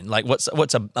production. Like what's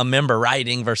a member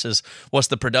writing versus what's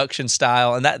the production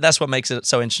style. And that's what makes it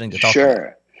so interesting to talk about.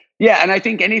 Sure. Yeah, and I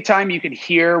think anytime you could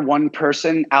hear one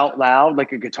person out loud,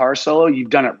 like a guitar solo, you've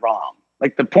done it wrong.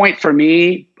 Like the point for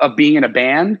me of being in a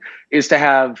band is to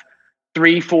have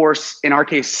 3, 4, in our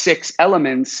case, 6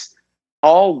 elements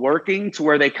all working to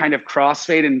where they kind of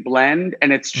crossfade and blend.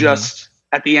 And it's just,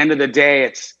 at the end of the day,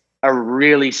 it's a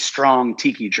really strong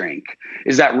tiki drink.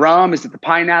 Is that rum? Is it the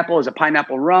pineapple? Is it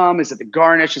pineapple rum? Is it the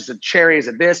garnish? Is it cherry? Is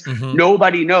it this?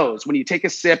 Nobody knows. When you take a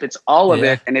sip, it's all of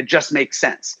it, and it just makes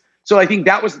sense. So I think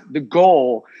that was the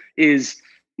goal is,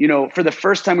 you know, for the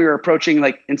first time we were approaching,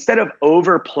 like, instead of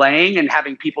overplaying and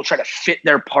having people try to fit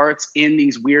their parts in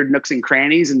these weird nooks and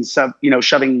crannies and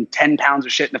shoving 10 pounds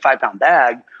of shit in a 5-pound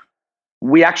bag,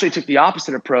 we actually took the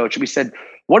opposite approach. We said,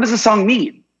 what does the song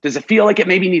need? Does it feel like it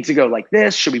maybe needs to go like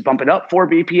this? Should we bump it up 4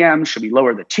 BPM? Should we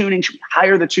lower the tuning? Should we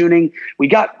higher the tuning? We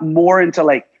got more into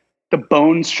like the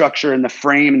bone structure and the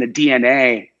frame and the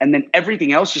DNA, and then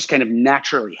everything else just kind of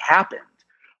naturally happened.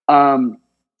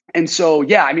 And so,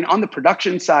 yeah, I mean, on the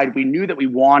production side, we knew that we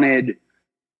wanted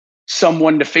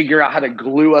someone to figure out how to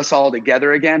glue us all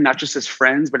together again, not just as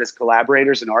friends, but as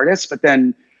collaborators and artists. But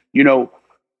then, you know,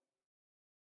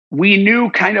 we knew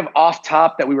kind of off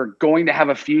top that we were going to have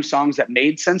a few songs that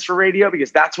made sense for radio,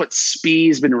 because that's what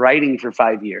Spee's been writing for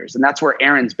 5 years. And that's where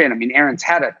Aaron's been. I mean, Aaron's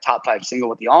had a top 5 single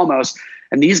with the Almost,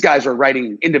 and these guys were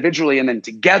writing individually and then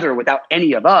together without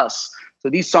any of us. So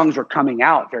these songs were coming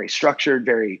out very structured,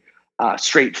 very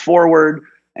straightforward.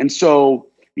 And so,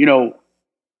 you know,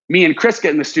 me and Chris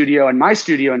get in the studio, in my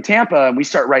studio in Tampa, and we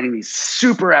start writing these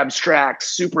super abstract,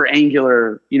 super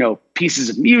angular, you know, pieces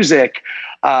of music.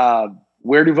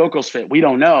 Where do vocals fit? We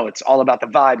don't know. It's all about the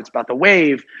vibe. It's about the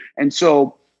wave. And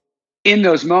so in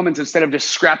those moments, instead of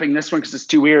just scrapping this one because it's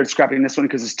too weird, scrapping this one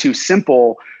because it's too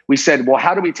simple, we said, well,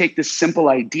 how do we take this simple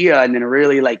idea and then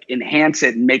really like enhance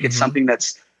it and make it something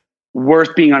that's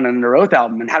worth being on an Under Oath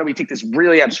album? And how do we take this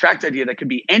really abstract idea that could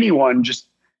be anyone just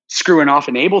screwing off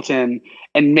in Ableton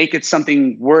and make it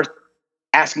something worth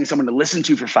asking someone to listen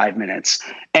to for 5 minutes?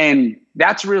 And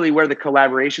that's really where the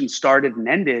collaboration started and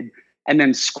ended. And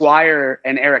then Squire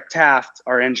and Eric Taft,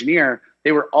 our engineer,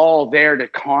 they were all there to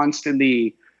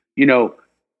constantly, you know,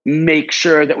 make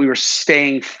sure that we were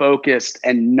staying focused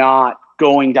and not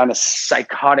going down a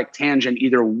psychotic tangent,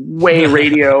 either way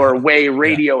radio or way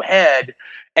Radiohead.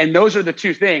 And those are the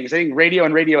two things. I think radio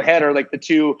and Radiohead are like the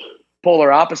two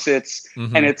polar opposites.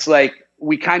 And it's like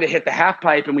we kind of hit the half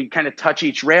pipe and we kind of touch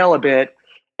each rail a bit.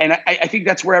 And I think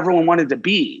that's where everyone wanted to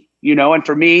be. You know, and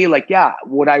for me, like, yeah,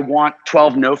 would I want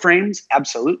 12 no frames?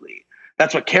 Absolutely.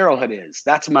 That's what Carolhood is.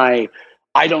 That's my,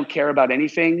 I don't care about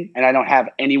anything and I don't have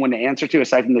anyone to answer to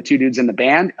aside from the 2 dudes in the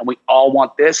band. And we all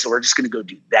want this. So we're just going to go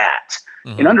do that.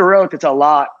 In Under Oath, it's a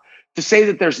lot to say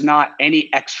that there's not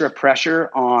any extra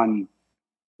pressure on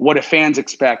what do fans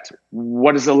expect?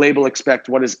 What does the label expect?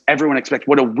 What does everyone expect?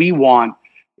 What do we want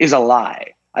is a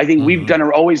lie. I think we've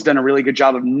always done a really good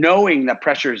job of knowing that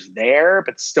pressure is there,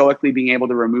 but stoically being able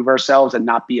to remove ourselves and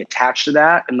not be attached to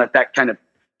that and let that kind of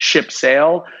ship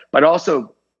sail. But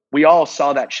also, we all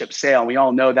saw that ship sail, and we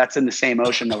all know that's in the same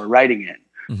ocean that we're riding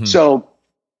in. So,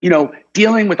 you know,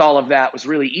 dealing with all of that was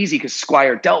really easy because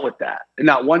Squire dealt with that. And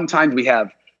not one time we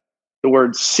have the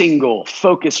word single,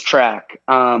 focus track,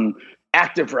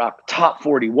 active rock, top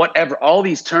 40, whatever, all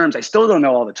these terms. I still don't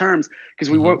know all the terms because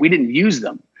we didn't use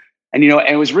them. And, you know,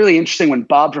 and it was really interesting when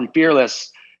Bob from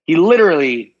Fearless, he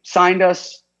literally signed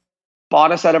us,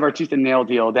 bought us out of our tooth and nail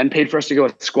deal, then paid for us to go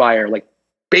with Squire, like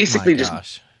basically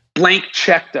just blank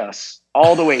checked us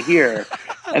all the way here.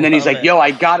 And then he's like, yo,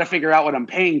 I got to figure out what I'm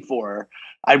paying for.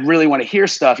 I really want to hear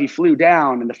stuff. He flew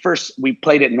down, and we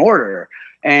played it in order.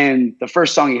 And the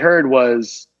first song he heard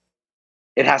was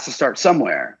It Has to Start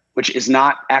Somewhere, which is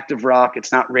not active rock.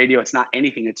 It's not radio. It's not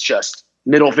anything. It's just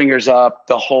middle fingers up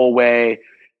the whole way,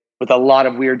 with a lot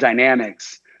of weird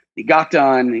dynamics. He got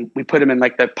done. We put him in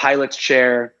like the pilot's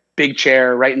chair, big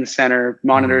chair, right in the center,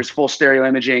 monitors, full stereo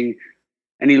imaging.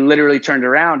 And he literally turned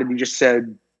around and he just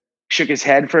said, shook his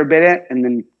head for a bit and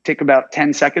then took about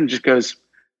 10 seconds, just goes,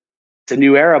 it's a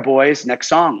new era, boys. Next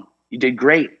song. You did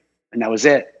great. And that was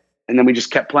it. And then we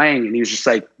just kept playing. And he was just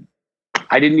like,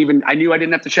 I knew I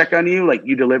didn't have to check on you. Like,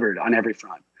 you delivered on every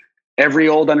front. Every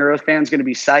old Under Oath fan's going to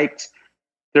be psyched.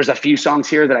 There's a few songs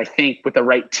here that I think with the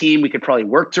right team, we could probably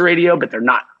work to radio, but they're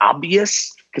not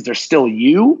obvious because they're still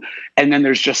you. And then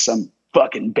there's just some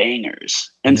fucking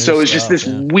bangers. And so it's just this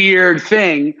weird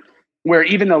thing where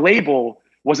even the label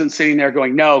wasn't sitting there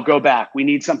going, no, go back. We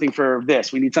need something for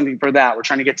this. We need something for that. We're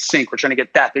trying to get sync. We're trying to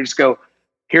get that. They just go,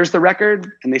 here's the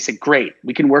record. And they say, great,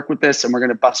 we can work with this and we're going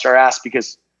to bust our ass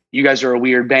because you guys are a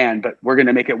weird band, but we're going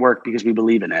to make it work because we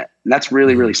believe in it. And that's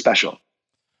really, really special.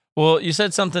 Well, you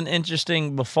said something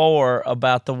interesting before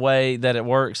about the way that it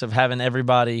works of having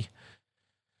everybody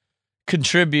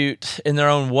contribute in their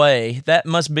own way. That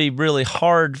must be really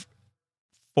hard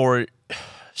for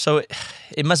so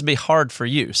it must be hard for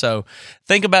you. So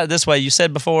think about it this way. You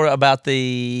said before about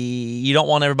you don't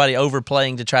want everybody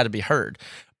overplaying to try to be heard.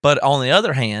 But on the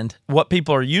other hand, what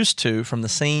people are used to from the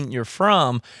scene you're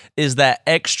from is that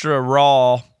extra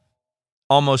raw,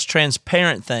 almost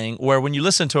transparent thing where when you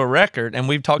listen to a record, and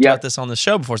we've talked about this on the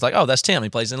show before, it's like, oh, that's Tim. He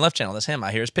plays in left channel. That's him.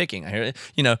 I hear his picking. I hear it.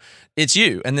 It's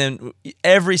you. And then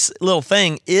every little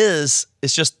thing it's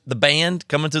just the band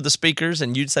coming through the speakers,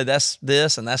 and you'd say that's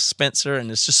this and that's Spencer, and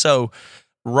it's just so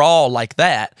raw like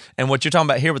that. And what you're talking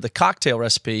about here with the cocktail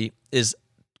recipe is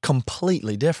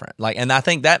completely different. And I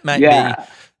think that might be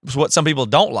what some people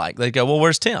don't like. They go, well,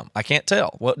 where's Tim? I can't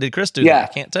tell. What did Chris do? That?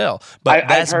 I can't tell. But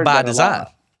that's by design.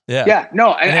 Yeah.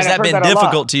 No. And has that been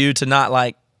difficult to you to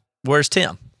not where's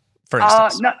Tim, for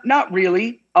instance? Not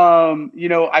really.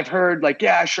 I've heard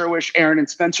I sure wish Aaron and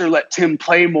Spencer let Tim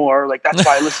play more. That's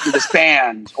why I listen to this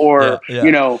band. Or,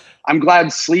 I'm glad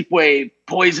Sleepway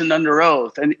poisoned Under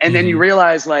Oath. And then you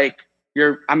realize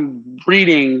I'm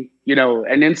reading,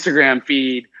 an Instagram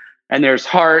feed, and there's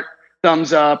heart,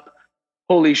 thumbs up,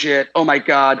 holy shit, oh my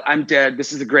God, I'm dead,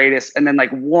 this is the greatest. And then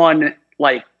one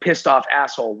pissed off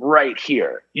asshole right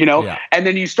here, And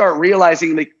then you start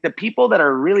realizing the people that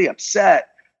are really upset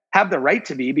have the right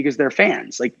to be, because they're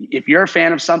fans. If you're a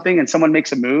fan of something and someone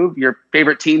makes a move, your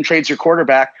favorite team trades your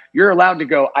quarterback, you're allowed to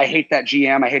go, I hate that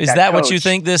GM, I hate that Is that coach. what you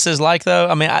think this is like, though?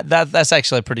 I mean, that's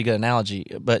actually a pretty good analogy,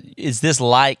 but is this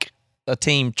like a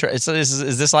team is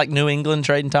this like New England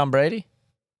trading Tom Brady?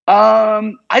 I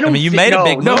don't. I mean, you made a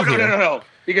big move here. No.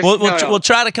 Because, we'll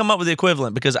try to come up with the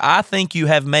equivalent, because I think you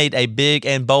have made a big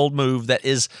and bold move that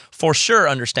is for sure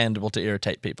understandable to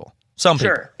irritate people. Some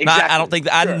people. Exactly. I don't think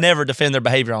I never defend their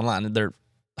behavior online. They're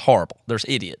horrible. There's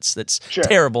idiots. That's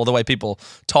terrible the way people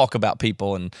talk about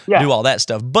people and do all that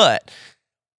stuff. But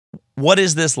what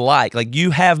is this like? You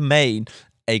have made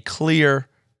a clear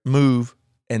move,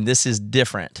 and this is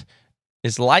different.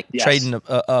 It's like trading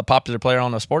a popular player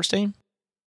on a sports team?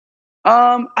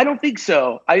 I don't think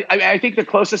so. I think the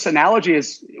closest analogy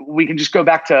is we can just go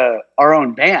back to our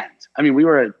own band. I mean, we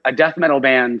were a death metal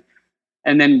band,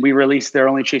 and then we released They're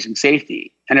Only Chasing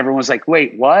Safety, and everyone was like,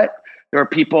 wait, what? There were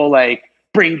people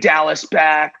bring Dallas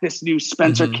back. This new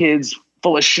Spencer kid's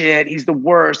full of shit. He's the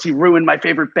worst. He ruined my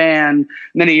favorite band.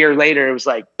 And then a year later, it was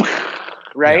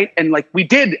right? Yeah. And we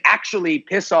did actually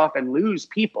piss off and lose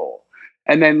people.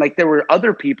 And then there were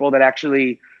other people that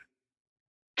actually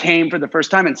came for the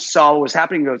first time and saw what was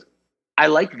happening and goes, I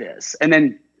like this. And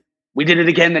then we did it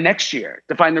again the next year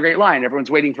to Find the Great Line.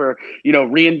 Everyone's waiting for,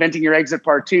 Reinventing Your Exit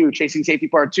Part 2, Chasing Safety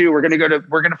Part 2. We're going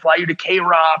to fly you to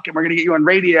K-Rock, and we're going to get you on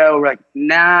radio. We're like,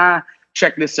 nah,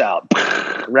 check this out.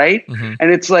 Right. Mm-hmm.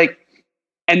 And it's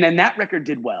and then that record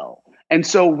did well. And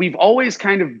so we've always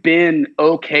kind of been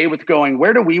okay with going,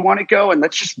 where do we want to go? And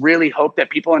let's just really hope that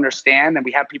people understand and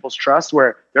we have people's trust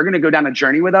where they're going to go down a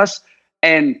journey with us.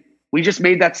 And we just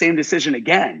made that same decision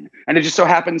again. And it just so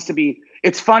happens to be,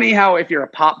 it's funny how if you're a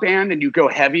pop band and you go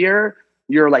heavier,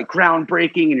 you're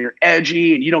groundbreaking and you're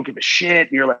edgy and you don't give a shit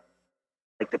and you're like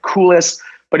the coolest.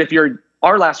 But if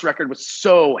our last record was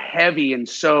so heavy and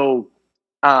so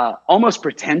almost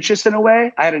pretentious in a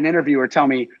way. I had an interviewer tell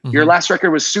me, your last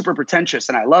record was super pretentious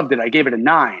and I loved it. I gave it a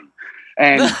 9.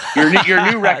 And your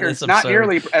new record's not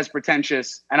nearly as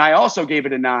pretentious. And I also gave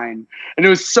it a 9. And it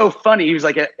was so funny. He was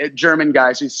a German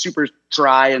guy, so he's super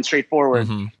dry and straightforward.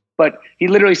 Mm-hmm. But he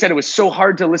literally said it was so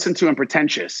hard to listen to and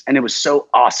pretentious. And it was so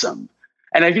awesome.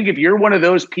 And I think if you're one of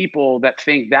those people that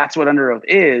think that's what Under Oath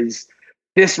is,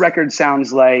 this record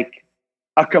sounds like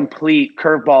a complete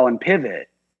curveball and pivot.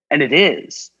 And it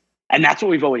is. And that's what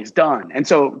we've always done. And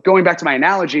so going back to my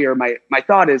analogy or my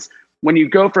thought is when you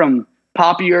go from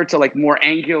poppier to more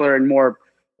angular and more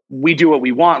we do what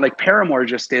we want, like Paramore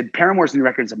just did. Paramore's new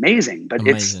record is amazing, but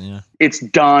it's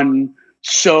done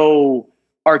so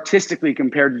artistically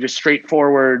compared to just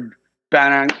straightforward you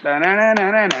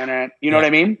know what I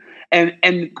mean?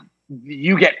 And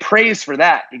you get praise for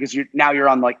that because you're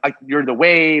on you're the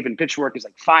wave and Pitchfork is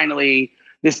finally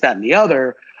this, that, and the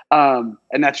other. And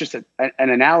that's just an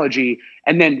analogy.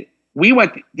 And then we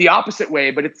went the opposite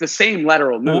way, but it's the same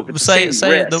lateral move. Well, say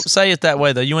it that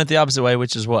way, though. You went the opposite way,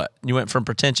 which is what? You went from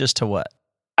pretentious to what?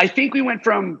 I think we went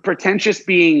from pretentious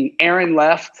being Aaron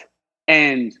left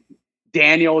and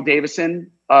Daniel Davison,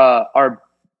 our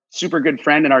super good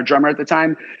friend and our drummer at the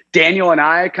time. Daniel and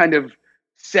I kind of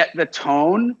set the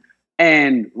tone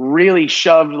and really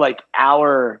shoved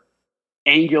our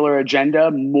angular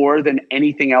agenda more than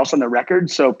anything else on the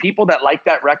record. So people that like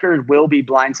that record will be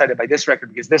blindsided by this record,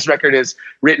 because this record is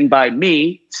written by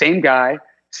me, same guy,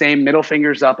 same middle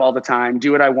fingers up all the time,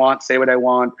 do what I want, say what I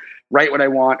want, write what I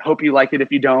want, hope you like it.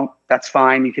 If you don't, that's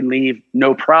fine. You can leave,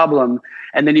 no problem.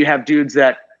 And then you have dudes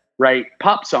that write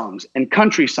pop songs and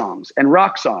country songs and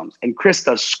rock songs, and Chris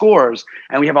does scores,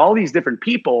 and we have all these different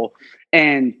people.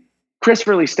 And Chris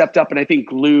really stepped up and I think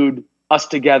glued us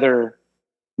together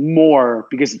more,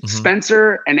 because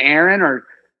Spencer and Aaron are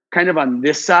kind of on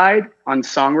this side on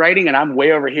songwriting, and I'm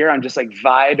way over here on just like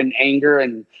vibe and anger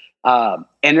and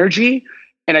energy.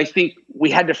 And I think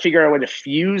we had to figure out a way to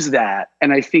fuse that.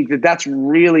 And I think that that's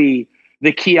really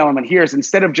the key element here, is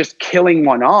instead of just killing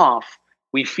one off,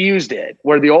 we fused it,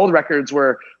 where the old records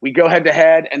were we go head to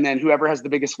head and then whoever has the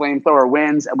biggest flamethrower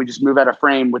wins, and we just move out of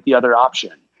frame with the other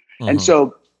option. And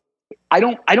so I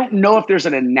don't know if there's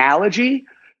an analogy,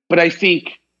 but I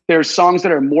think there's songs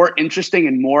that are more interesting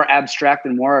and more abstract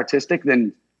and more artistic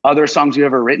than other songs you've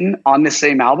ever written on this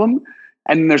same album.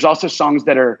 And there's also songs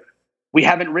that we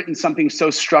haven't written something so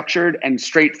structured and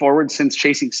straightforward since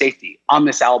Chasing Safety on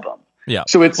this album. Yeah.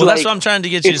 So it's that's what I'm trying to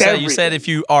get you to say. everything. You said if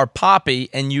you are poppy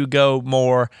and you go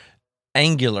more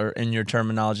angular in your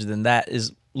terminology, then that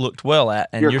is looked well at.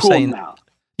 And you're cool saying now.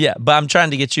 Yeah, but I'm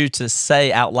trying to get you to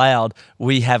say out loud,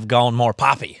 we have gone more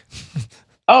poppy.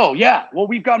 Oh yeah. Well,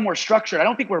 we've gone more structured. I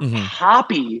don't think we're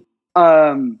poppy,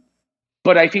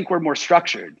 but I think we're more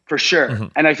structured for sure.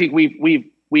 And I think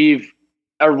we've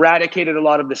eradicated a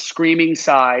lot of the screaming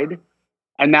side,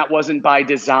 and that wasn't by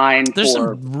design. There's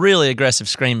some really aggressive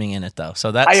screaming in it, though.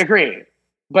 So that's I agree.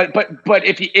 But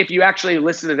if you actually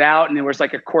listed it out and there was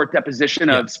like a court deposition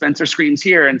of Spencer screams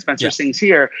here and Spencer sings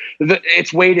here,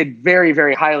 it's weighted very,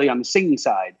 very highly on the singing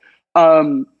side.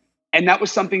 And that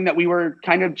was something that we were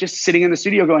kind of just sitting in the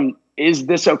studio going, is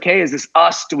this okay? Is this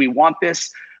us? Do we want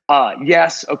this?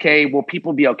 Yes. Okay. Will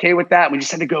people be okay with that? And we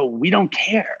just had to go, we don't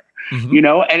care, you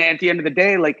know? And at the end of the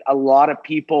day, like a lot of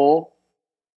people,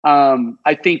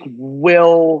 I think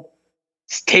will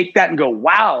take that and go,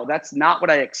 wow, that's not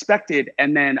what I expected.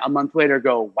 And then a month later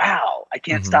go, wow, I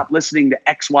can't stop listening to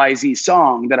XYZ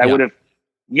song that I would have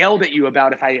yelled at you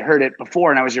about if I heard it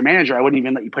before and I was your manager. I wouldn't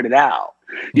even let you put it out,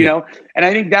 you know? And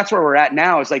I think that's where we're at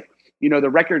now, is like, you know, the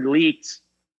record leaked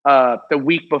the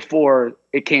week before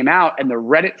it came out, and the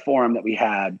Reddit forum that we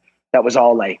had, that was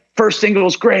all like, first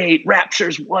single's great,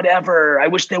 Rapture's whatever, I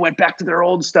wish they went back to their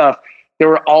old stuff. There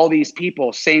were all these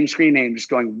people, same screen name, just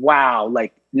going, wow,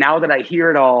 like now that I hear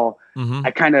it all,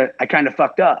 I kind of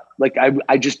fucked up. Like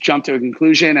I just jumped to a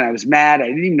conclusion and I was mad. I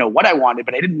didn't even know what I wanted,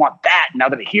 but I didn't want that. Now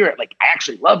that I hear it, like I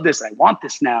actually love this. I want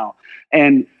this now.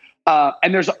 And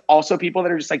there's also people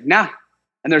that are just like, nah.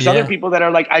 And there's other people that are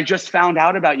like, I just found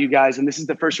out about you guys, and this is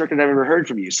the first record I've ever heard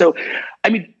from you. So, I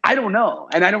mean, I don't know.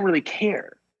 And I don't really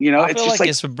care. You know, I feel like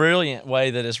it's a brilliant way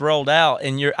that it's rolled out,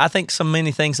 and I think so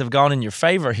many things have gone in your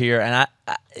favor here, and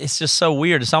it's just so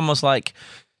weird. It's almost like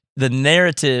the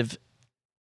narrative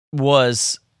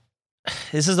was,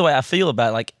 this is the way I feel about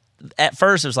it. Like at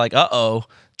first it was like, uh-oh,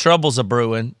 trouble's a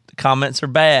brewing. Comments are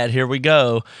bad. Here we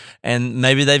go. And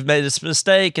maybe they've made this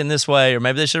mistake in this way, or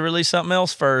maybe they should release something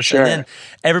else first. Sure. And then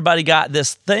everybody got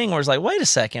this thing where it's like, wait a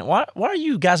second, why are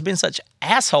you guys being such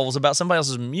assholes about somebody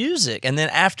else's music? And then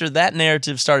after that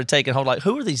narrative started taking hold, like,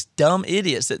 who are these dumb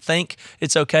idiots that think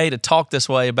it's okay to talk this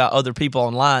way about other people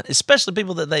online, especially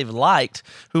people that they've liked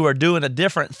who are doing a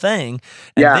different thing?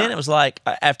 And then it was like,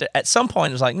 at some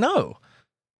point, it was like, no.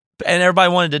 And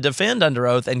everybody wanted to defend Under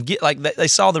Oath and get like they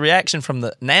saw the reaction from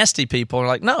the nasty people and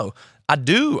were like, no, I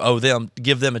do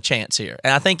give them a chance here.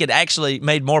 And I think it actually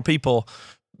made more people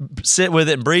sit with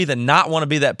it and breathe and not want to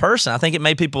be that person. I think it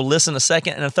made people listen a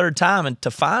second and a third time and to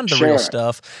find the real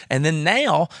stuff. And then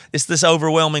now it's this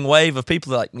overwhelming wave of people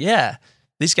that are like, yeah,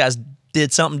 these guys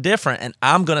did something different, and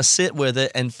I'm going to sit with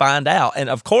it and find out. And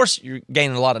of course, you're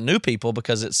gaining a lot of new people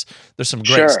because there's some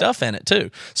great stuff in it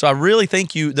too. So I really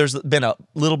think there's been a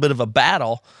little bit of a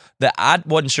battle that I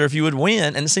wasn't sure if you would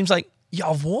win, and it seems like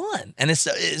y'all have won. And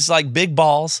it's like big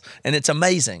balls, and it's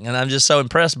amazing, and I'm just so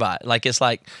impressed by it. Like it's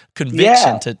like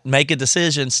conviction to make a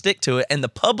decision, stick to it, and the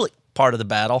public part of the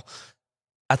battle,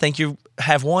 I think you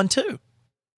have won too.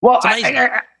 Well,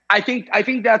 I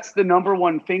think that's the number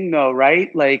one thing, though,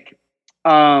 right? Like.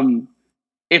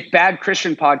 If Bad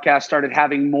Christian Podcast started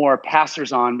having more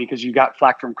pastors on because you got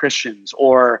flack from Christians,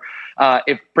 or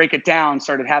if Break It Down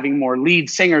started having more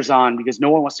lead singers on because no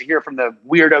one wants to hear from the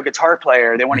weirdo guitar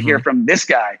player, they want to hear from this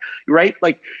guy, right?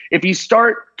 Like if you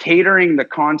start catering the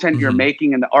content you're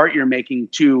making and the art you're making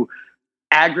to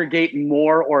aggregate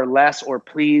more or less or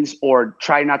please or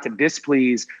try not to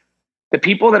displease the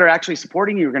people that are actually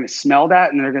supporting you are going to smell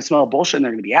that, and they're going to smell bullshit, and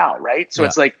they're going to be out, right? So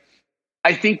it's like,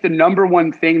 I think the number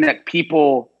one thing that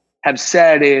people have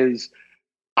said is,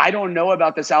 I don't know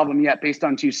about this album yet based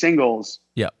on 2 singles,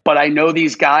 but I know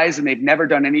these guys and they've never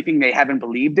done anything they haven't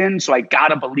believed in. So I got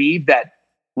to believe that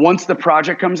once the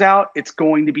project comes out, it's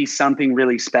going to be something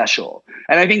really special.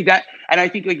 And I think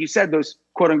like you said, those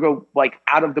quote unquote, like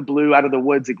out of the blue, out of the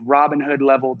woods, like Robin Hood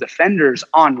level defenders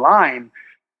online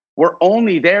were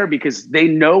only there because they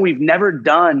know we've never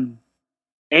done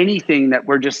anything that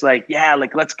we're just like, yeah,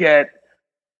 like let's get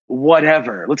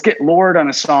whatever. Let's get Lorde on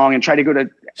a song and try to go to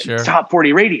top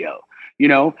 40 radio. You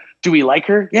know, do we like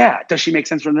her? Yeah. Does she make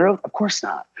sense from the road? Of course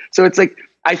not. So it's like,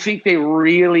 I think they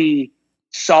really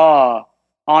saw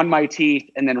On My Teeth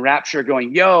and then Rapture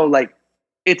going, yo, like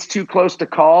it's too close to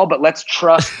call, but let's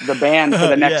trust the band for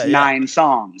the next 9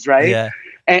 songs. Right. Yeah.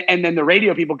 And then the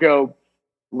radio people go,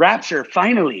 Rapture,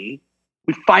 we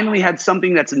finally had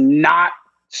something that's not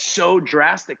so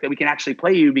drastic that we can actually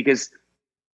play you, because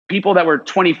people that were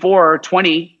 24 or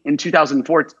 20 in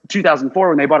 2004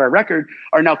 when they bought our record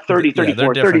are now 30,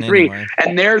 34, 33. Anyway.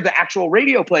 And they're the actual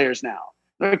radio players now.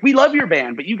 They're like, we love your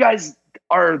band, but you guys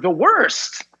are the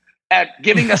worst at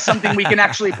giving us something we can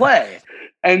actually play.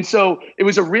 And so it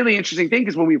was a really interesting thing,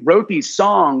 because when we wrote these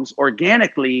songs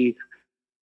organically,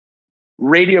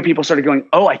 radio people started going,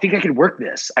 oh, I think I could work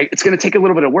this. It's going to take a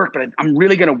little bit of work, but I'm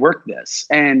really going to work this.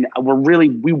 And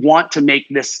we want to make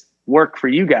this work for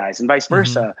you guys, and vice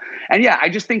versa. And yeah, I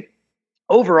just think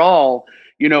overall,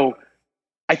 you know,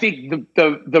 I think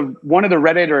the one of the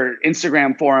Reddit or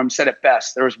Instagram forums said it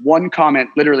best. There was one comment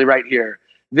literally right here.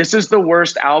 This is the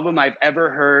worst album I've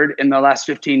ever heard in the last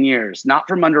 15 years. Not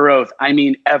from Under Oath. I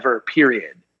mean, ever,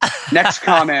 period. Next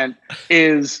comment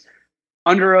is,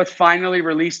 Under Oath finally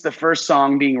released the first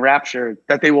song, being Rapture,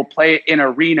 that they will play in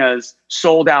arenas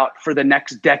sold out for the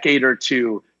next decade or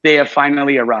 2. They have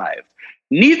finally arrived.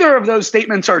 Neither of those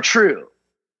statements are true.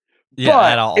 Yeah,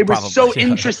 but at all, it was so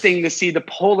interesting to see the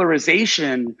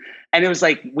polarization. And it was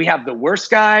like, we have the worst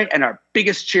guy and our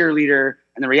biggest cheerleader,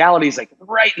 and the reality is like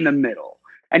right in the middle.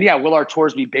 And yeah, will our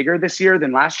tours be bigger this year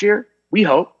than last year? We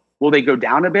hope. Will they go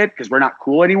down a bit because we're not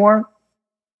cool anymore?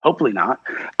 Hopefully not.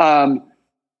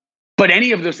 But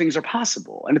any of those things are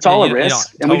possible, and it's all a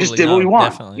risk. And we just did what we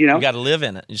want. Definitely. You know, you got to live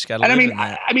in it. You just got to live in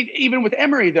that. I mean, even with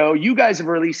Emery though, you guys have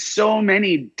released so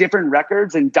many different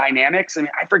records and dynamics. I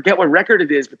mean, I forget what record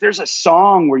it is, but there's a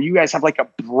song where you guys have like a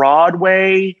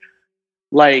Broadway,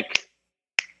 like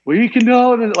we can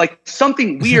know, like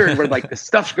something weird where like the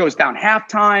stuff goes down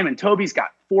halftime, and Toby's got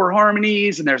 4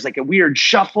 harmonies, and there's like a weird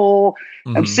shuffle.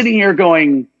 I'm sitting here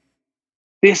going,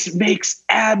 this makes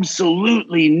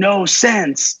absolutely no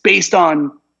sense based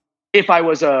on if I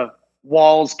was a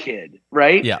Walls kid,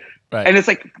 right? Yeah, right. And it's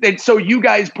like, so you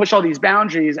guys push all these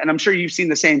boundaries, and I'm sure you've seen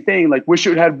the same thing. Like, wish it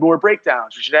would have more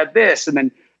breakdowns. We should have this, and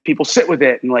then people sit with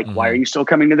it and like, why are you still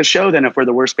coming to the show then if we're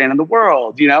the worst band in the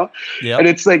world? You know? Yep. And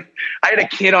it's like, I had a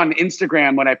kid on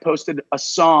Instagram when I posted a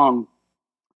song,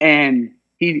 and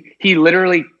he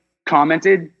literally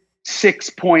commented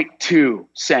 6.2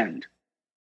 send.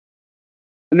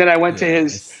 And then I went to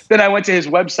his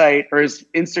website or his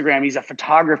Instagram. He's a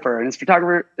photographer, and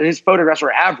his photographs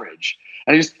were average.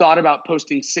 And I just thought about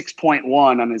posting 6.1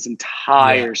 on his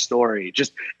entire story,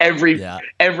 just every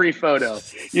photo,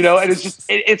 you know. And it's just,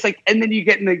 it's like, and then you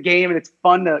get in the game, and it's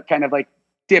fun to kind of like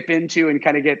dip into and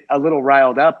kind of get a little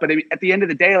riled up. But I mean, at the end of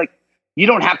the day, like, you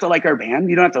don't have to like our band.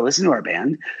 You don't have to listen to our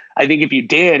band. I think if you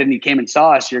did and you came and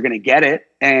saw us, you're going to get it.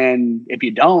 And if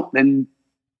you don't, then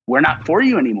we're not for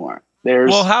you anymore.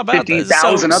 There's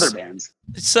 15,000 other bands.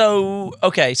 So,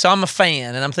 okay, so I'm a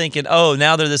fan, and I'm thinking, oh,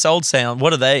 now they're this old sound.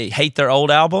 What do they hate their old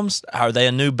albums? Are they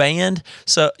a new band?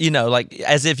 So, you know, like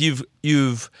as if you've,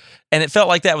 and it felt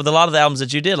like that with a lot of the albums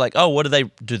that you did. Like, oh, what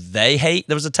do they hate?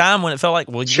 There was a time when it felt like,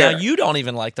 well, now you don't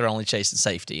even like They're Only Chasing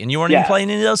Safety, and you weren't even playing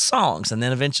any of those songs, and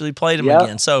then eventually played them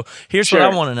again. So here's what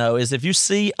I want to know is, if you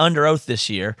see Under Oath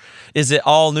this year, is it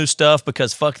all new stuff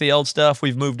because fuck the old stuff,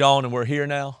 we've moved on and we're here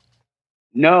now?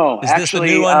 No, is actually,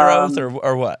 this the new Under Oath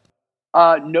or what?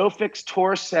 No Fix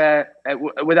tour set,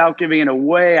 without giving it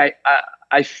away,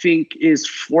 I think is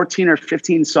 14 or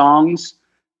 15 songs.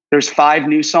 There's 5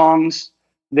 new songs.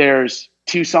 There's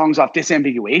 2 songs off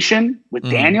Disambiguation with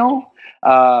Daniel.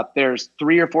 There's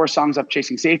 3 or 4 songs off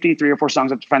Chasing Safety, 3 or 4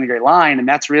 songs off To Find the Great Line, and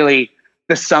that's really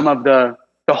the sum of the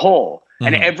whole.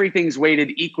 And everything's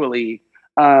weighted equally.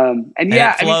 And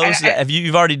yeah, it flows. Have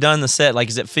you've already done the set? Like,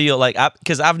 does it feel like,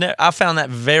 because I found that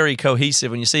very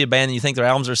cohesive when you see a band and you think their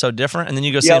albums are so different, and then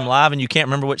you go see them live and you can't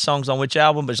remember which song's on which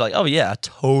album, but it's like, oh yeah, I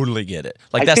totally get it.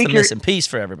 Like, that's the missing piece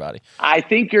for everybody. I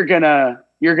think you're gonna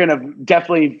you're going to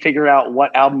definitely figure out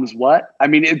what album's what. I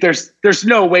mean, there's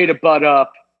no way to butt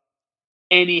up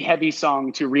any heavy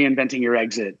song to Reinventing Your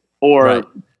Exit or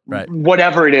right.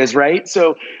 whatever it is, right?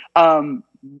 So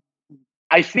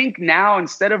I think now,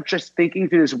 instead of just thinking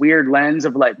through this weird lens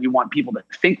of like, we want people to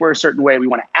think we're a certain way, we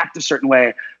want to act a certain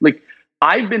way, like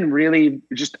I've been really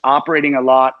just operating a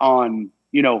lot on,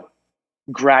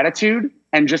 gratitude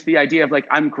and just the idea of like,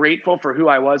 I'm grateful for who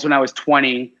I was when I was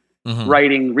 20,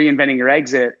 writing Reinventing Your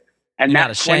Exit. And You're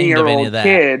that 20-year-old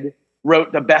kid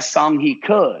wrote the best song he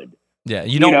could. Yeah.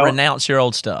 You don't renounce your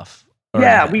old stuff.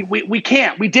 Yeah, we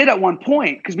can't. We did at one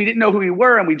point because we didn't know who we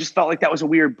were, and we just felt like that was a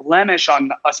weird blemish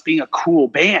on us being a cool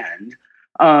band,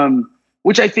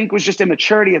 which I think was just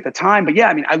immaturity at the time. But yeah,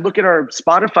 I mean, I look at our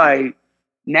Spotify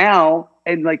now,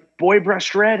 and like Boy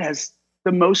Brushed Red has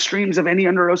the most streams of any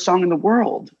Under Oath song in the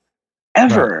world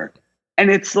ever. Right. And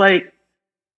it's like,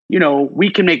 we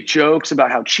can make jokes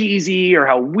about how cheesy or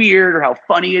how weird or how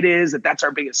funny it is that that's our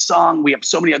biggest song. We have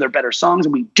so many other better songs,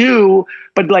 and we do.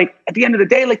 But like at the end of the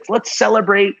day, like let's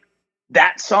celebrate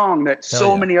that song that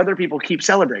so many other people keep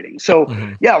celebrating. So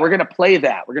yeah, we're gonna play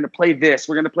that. We're gonna play this.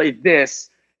 We're gonna play this.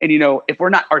 And if we're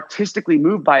not artistically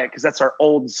moved by it, because that's our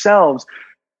old selves,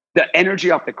 the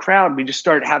energy off the crowd, we just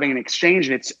start having an exchange,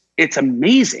 and it's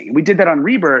amazing. We did that on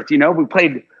Rebirth. We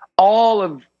played all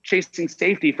of Chasing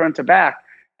Safety front to back.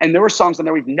 And there were songs on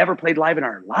there we've never played live in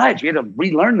our lives. We had to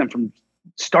relearn them from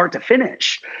start to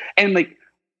finish. And like,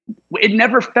 it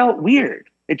never felt weird.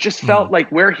 It just felt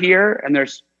like we're here and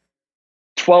there's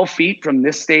 12 feet from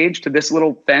this stage to this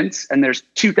little fence, and there's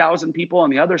 2,000 people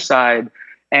on the other side.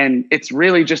 And it's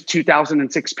really just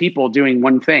 2006 people doing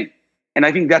one thing. And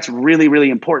I think that's really,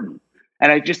 really important.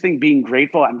 And I just think being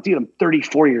grateful, I'm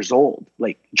 34 years old,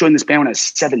 like joined this band when I was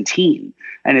 17.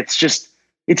 And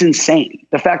it's insane.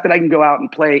 The fact that I can go out and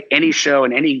play any show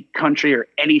in any country or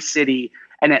any city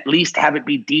and at least have it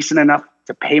be decent enough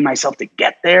to pay myself to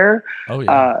get there. Oh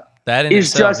yeah. That in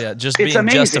itself, just being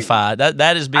amazing. Justified.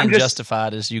 That is being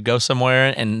justified as you go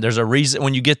somewhere and there's a reason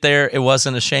when you get there, it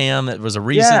wasn't a sham. It was a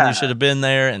reason you should have been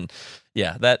there. And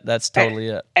yeah, that's totally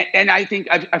it. And I think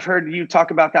I've heard you talk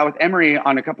about that with Emery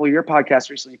on a couple of your podcasts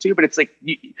recently too, but it's like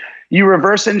you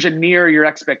reverse engineer your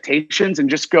expectations and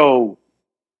just go,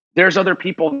 there's other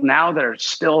people now that are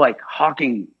still like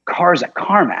hawking cars at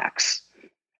CarMax,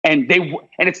 and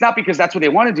it's not because that's what they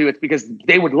want to do. It's because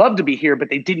they would love to be here, but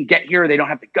they didn't get here. Or they don't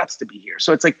have the guts to be here.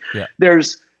 So it's like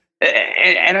there's,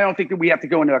 and I don't think that we have to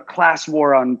go into a class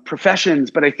war on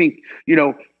professions, but I think,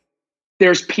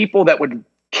 there's people that would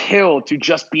kill to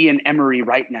just be an Emery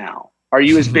right now. Are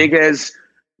you as big as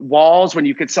Walls when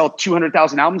you could sell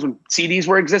 200,000 albums when CDs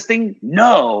were existing?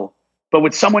 No. But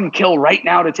would someone kill right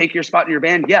now to take your spot in your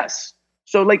band? Yes.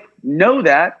 So like know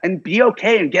that and be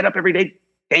okay and get up every day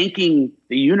thanking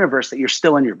the universe that you're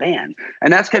still in your band.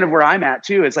 And that's kind of where I'm at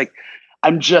too. It's like,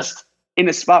 I'm just in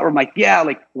a spot where I'm like, yeah,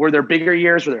 like were there bigger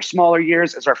years? Were there smaller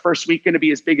years? Is our first week going to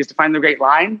be as big as Define the Great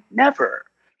Line? Never.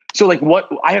 So like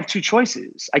I have two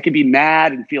choices. I could be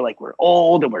mad and feel like we're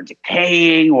old and we're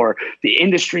decaying, or the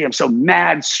industry, I'm so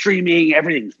mad, streaming,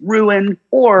 everything's ruined.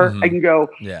 Or I can go,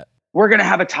 we're going to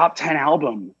have a top 10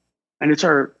 album and it's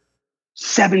our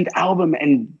 7th album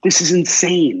and this is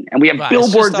insane. And we have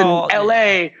billboards in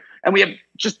LA and we have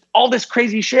just all this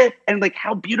crazy shit. And like,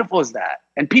 how beautiful is that?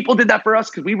 And people did that for us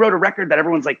because we wrote a record that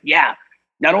everyone's like, yeah,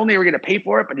 not only are we going to pay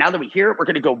for it, but now that we hear it, we're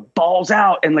going to go balls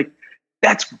out. And like,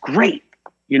 that's great.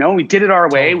 We did it our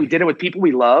way. We did it with people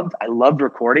we loved. I loved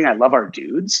recording. I love our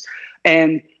dudes.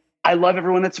 And I love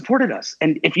everyone that supported us.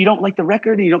 And if you don't like the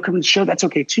record and you don't come to the show, that's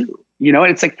okay too. And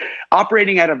it's like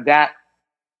operating out of that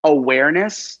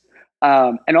awareness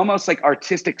and almost like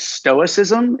artistic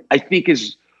stoicism, I think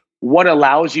is what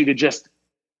allows you to just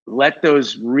let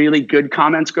those really good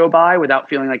comments go by without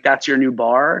feeling like that's your new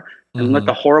bar, and let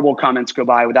the horrible comments go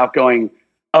by without going,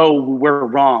 oh, we're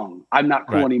wrong. I'm not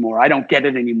cool anymore. I don't get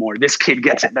it anymore. This kid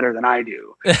gets it better than I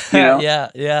do. Yeah.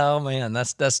 Oh man,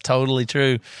 that's totally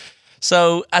true.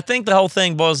 So I think the whole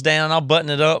thing boils down, I'll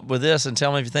button it up with this and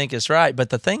tell me if you think it's right.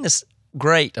 But the thing that's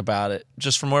great about it,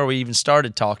 just from where we even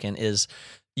started talking, is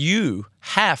you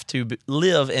have to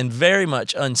live in very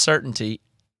much uncertainty.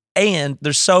 And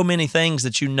there's so many things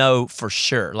that you know for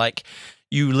sure. Like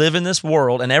you live in this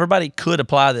world, and everybody could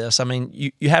apply this. I mean,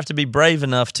 you have to be brave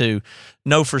enough to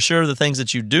know for sure the things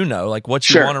that you do know, like what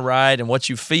you want to write and what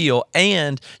you feel.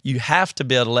 And you have to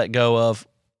be able to let go of,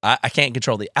 I can't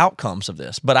control the outcomes of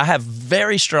this, but I have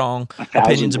very strong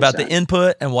opinions about the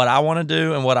input and what I want to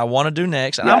do and what I want to do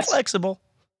next. And I'm flexible.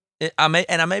 I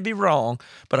may be wrong,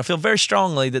 but I feel very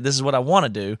strongly that this is what I want to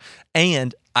do.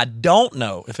 And I don't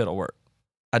know if it'll work.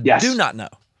 I do not know.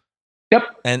 Yep.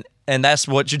 And that's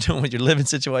what you're doing with your living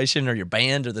situation or your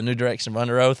band or the new direction of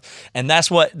Under Oath. And that's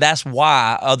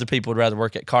why other people would rather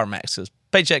work at CarMax, because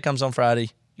paycheck comes on Friday.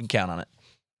 You can count on it.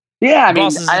 Yeah, I mean,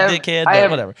 boss is a dickhead, but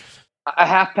whatever. A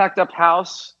half packed up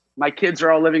house. My kids are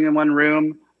all living in one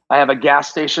room. I have a gas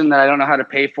station that I don't know how to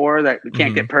pay for, that we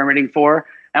can't get permitting for.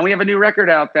 And we have a new record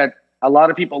out that a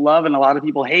lot of people love and a lot of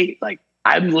people hate. Like,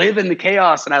 I live in the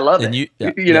chaos and I love it. You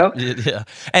know? Yeah.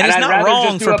 And it's I'd not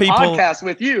wrong just for do a people. podcast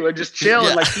with you and just chill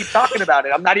and like keep talking about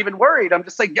it. I'm not even worried. I'm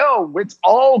just like, yo, it's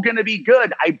all going to be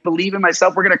good. I believe in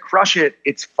myself. We're going to crush it.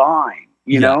 It's fine.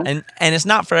 You know? And it's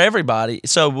not for everybody.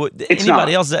 So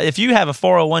anybody else, if you have a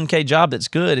 401k job that's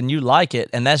good and you like it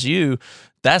and that's you,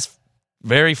 that's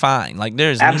very fine. Like,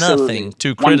 there's nothing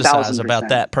to criticize 1000%. about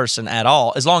that person at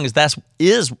all, as long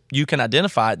as you can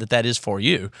identify that is for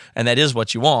you and that is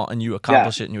what you want, and you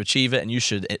accomplish it and you achieve it, and you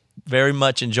should very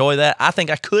much enjoy that. I think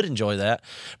I could enjoy that,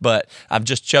 but I've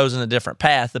just chosen a different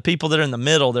path. The people that are in the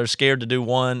middle, they're scared to do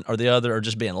one or the other, or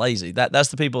just being lazy. That's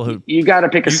the people who you got to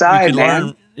pick a side,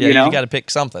 man. You got to pick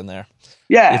something there.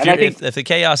 Yeah, if the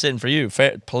chaos isn't for you,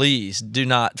 please do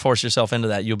not force yourself into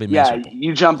that. You'll be miserable. Yeah,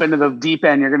 you jump into the deep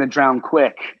end, you're going to drown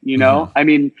quick. You know, I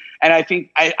mean, and I think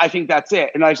that's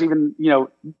it. And I was even,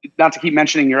 not to keep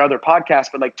mentioning your other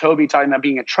podcast, but like Toby talking about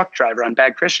being a truck driver on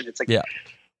Bad Christian. It's like,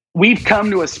 we've come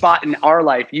to a spot in our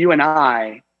life, you and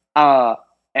I,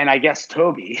 and I guess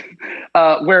Toby,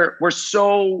 where we're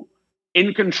so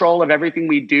in control of everything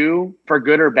we do, for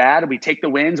good or bad. We take the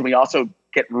wins, and we also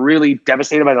get really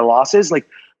devastated by the losses. Like,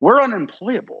 we're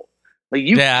unemployable. Like,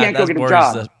 you can't go get a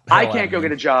job. I can't go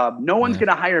get a job. No one's going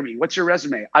to hire me. What's your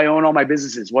resume? I own all my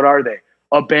businesses. What are they?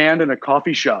 A band and a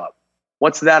coffee shop.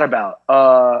 What's that about?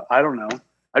 I don't know.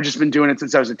 I've just been doing it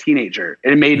since I was a teenager.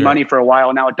 It made money for a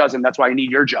while. Now it doesn't. That's why I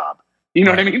need your job. You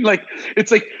know what I mean? Like,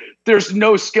 it's like, there's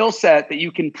no skill set that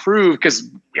you can prove, because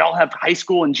we all have high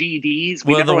school and GEDs.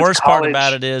 Well, the worst part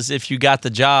about it is, if you got the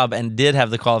job and did have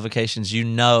the qualifications, you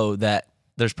know that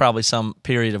there's probably some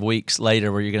period of weeks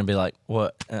later where you're going to be like,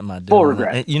 what am I doing? Full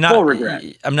regret. Full regret.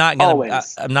 I'm not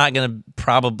going to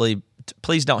probably,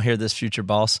 please don't hear this, future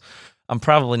boss. I'm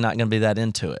probably not going to be that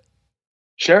into it.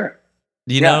 Sure.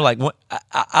 You know, like,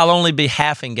 I'll only be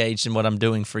half engaged in what I'm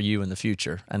doing for you in the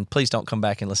future. And please don't come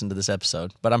back and listen to this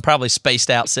episode. But I'm probably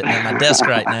spaced out sitting at my desk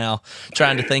right now,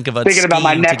 trying to think of a scheme about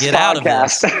my next to get out of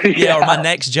this. Or my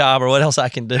next job, or what else I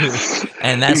can do.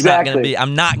 And that's not going to be,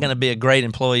 I'm not going to be a great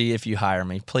employee if you hire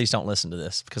me. Please don't listen to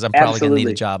this, because I'm probably going to need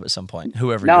a job at some point,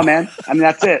 whoever you are. No, man. I mean,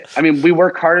 that's it. I mean, we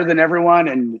work harder than everyone,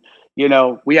 and,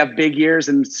 we have big years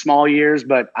and small years,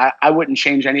 but I wouldn't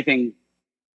change anything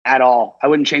at all. I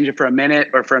wouldn't change it for a minute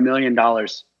or for $1 million.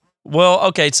 Well,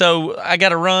 okay, so I got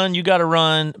to run, you got to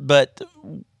run, but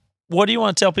what do you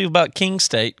want to tell people about King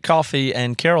State Coffee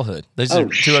and Carrollhood? These are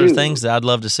two other things that I'd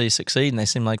love to see succeed, and they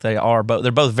seem like they are both.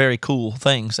 They're both very cool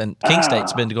things, and King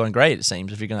State's been going great, it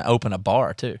seems, if you're going to open a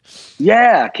bar too.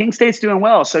 Yeah, King State's doing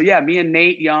well. So me and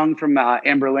Nate Young from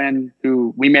Amberlin,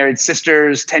 who we married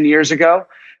sisters 10 years ago.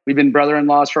 We've been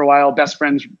brother-in-laws for a while, best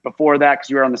friends before that because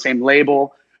we were on the same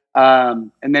label.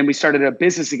 And then we started a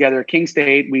business together at King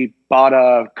State. We bought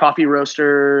a coffee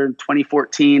roaster in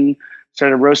 2014,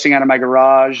 started roasting out of my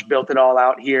garage, built it all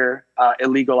out here,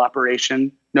 illegal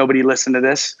operation. Nobody listened to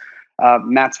this.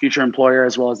 Matt's future employer,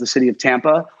 as well as the city of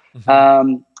Tampa.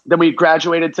 Then we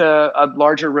graduated to a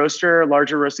larger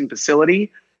roasting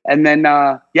facility. And then,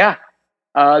 the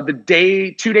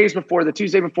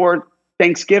Tuesday before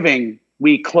Thanksgiving,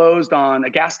 we closed on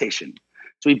a gas station.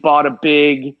 So we bought a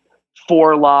big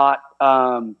 4-lot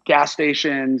gas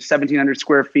station, 1,700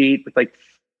 square feet, with like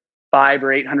 500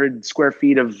 or 800 square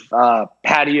feet of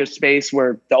patio space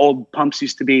where the old pumps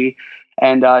used to be.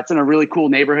 And it's in a really cool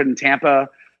neighborhood in Tampa.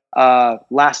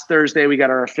 Last Thursday, we got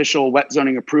our official wet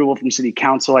zoning approval from city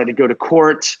council. I had to go to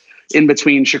court in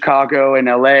between Chicago and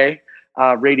LA,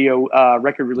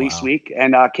 record release week,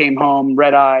 and came home,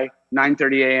 red eye,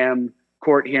 9:30 a.m.,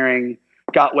 court hearing,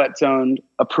 got wet zoned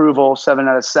approval, 7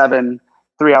 out of 7.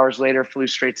 3 hours later, flew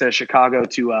straight to Chicago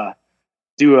to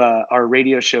do our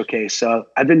radio showcase. So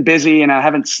I've been busy and I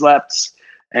haven't slept,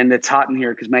 and it's hot in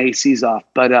here because my AC's off.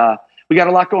 But we got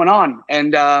a lot going on.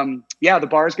 And the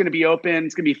bar is going to be open.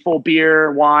 It's going to be full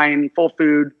beer, wine, full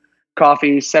food,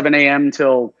 coffee, 7 a.m.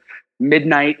 till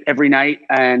midnight every night.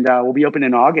 And we'll be open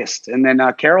in August. And then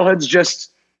Carrollhood's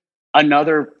just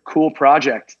another cool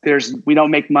project. We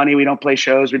don't make money. We don't play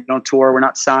shows. We don't tour. We're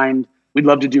not signed. We'd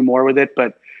love to do more with it,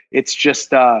 but it's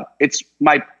just, it's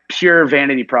my pure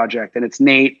vanity project. And it's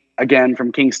Nate, again,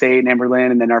 from King State and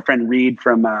Amberlin, and then our friend Reed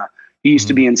from, he used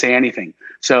to be in Say Anything.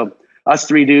 So us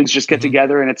three dudes just get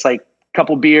together, and it's like a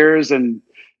couple beers and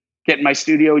get in my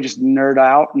studio, we just nerd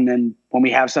out, and then when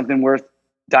we have something worth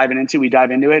diving into, we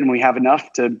dive into it, and when we have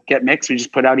enough to get mixed, we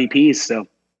just put out EPs. So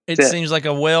it seems like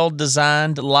a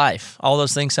well-designed life. All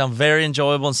those things sound very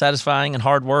enjoyable and satisfying and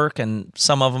hard work, and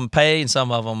some of them pay, and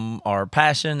some of them are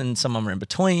passion, and some of them are in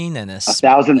between, and it's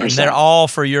 1,000%. and they're all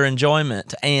for your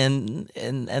enjoyment, and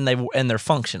they're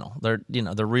functional. They're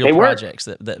they're real They work. projects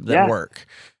that Yeah. work,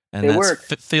 and They that work.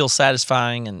 feels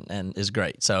satisfying and is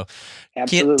great. So,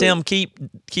 Absolutely. Tim,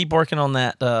 keep working on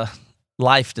that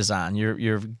life design.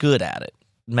 You're good at it.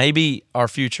 Maybe our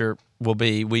future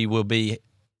we will be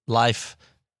life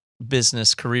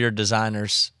business career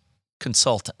designers,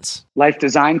 consultants. Life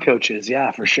design coaches.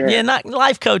 Yeah, for sure. Yeah, not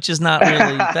life coach is not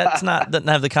really doesn't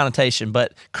have the connotation,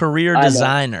 but career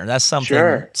designer. That's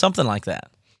something something like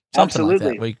that. Something like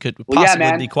Absolutely. that we could Well, yeah, possibly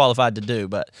man. be qualified to do,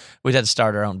 but we'd have to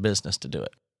start our own business to do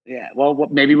it. Yeah. Well,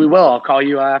 maybe we will. I'll call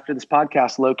you after this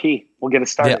podcast, low key. We'll get it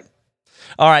started. Yeah.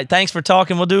 All right, thanks for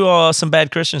talking. We'll do some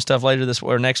Bad Christian stuff later this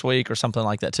or next week or something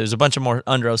like that too. There's a bunch of more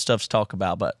Underoath stuff to talk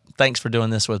about, but thanks for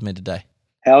doing this with me today.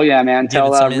 Hell yeah, man.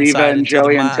 Tell Giving some Reva insight and into the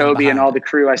Joey and mind Toby and behind all it. the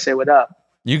crew I say what up.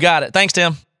 You got it. Thanks,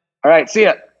 Tim. All right. See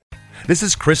ya. This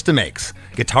is Krista Makes,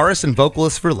 guitarist and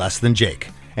vocalist for Less Than Jake,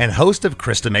 and host of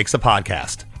Krista Makes a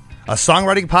Podcast, a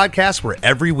songwriting podcast where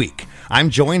every week I'm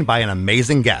joined by an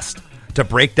amazing guest to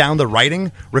break down the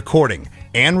writing, recording,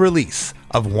 and release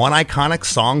of one iconic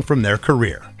song from their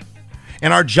career.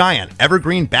 In our giant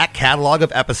evergreen back catalog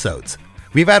of episodes,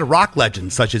 we've had rock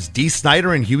legends such as Dee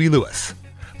Snider and Huey Lewis,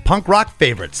 punk rock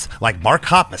favorites like Mark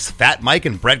Hoppus, Fat Mike,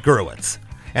 and Brett Gurewitz,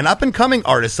 and up-and-coming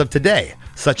artists of today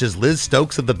such as Liz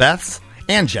Stokes of the Beths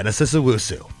and Genesis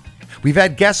Owusu. We've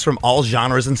had guests from all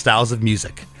genres and styles of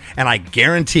music, and I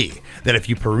guarantee that if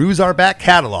you peruse our back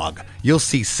catalog, you'll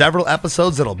see several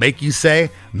episodes that'll make you say,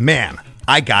 man,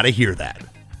 I gotta hear that.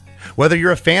 Whether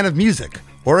you're a fan of music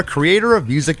or a creator of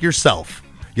music yourself,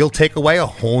 you'll take away a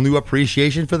whole new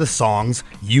appreciation for the songs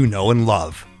you know and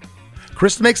love.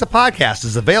 Krista Makes a Podcast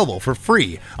is available for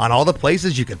free on all the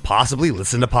places you could possibly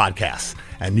listen to podcasts,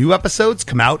 and new episodes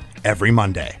come out every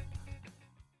Monday.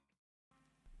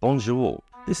 Bonjour,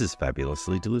 this is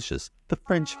Fabulously Delicious, the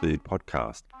French food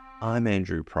podcast. I'm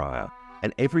Andrew Pryor,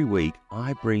 and every week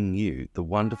I bring you the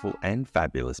wonderful and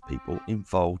fabulous people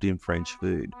involved in French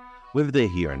food, whether they're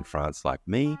here in France like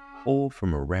me or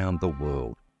from around the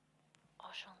world.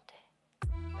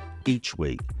 Each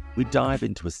week, we dive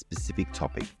into a specific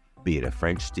topic, be it a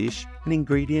French dish, an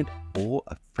ingredient, or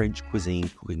a French cuisine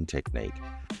cooking technique.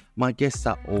 My guests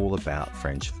are all about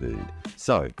French food,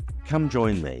 so come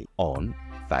join me on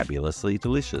Fabulously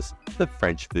Delicious, the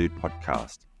French food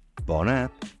podcast. Bon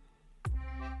app!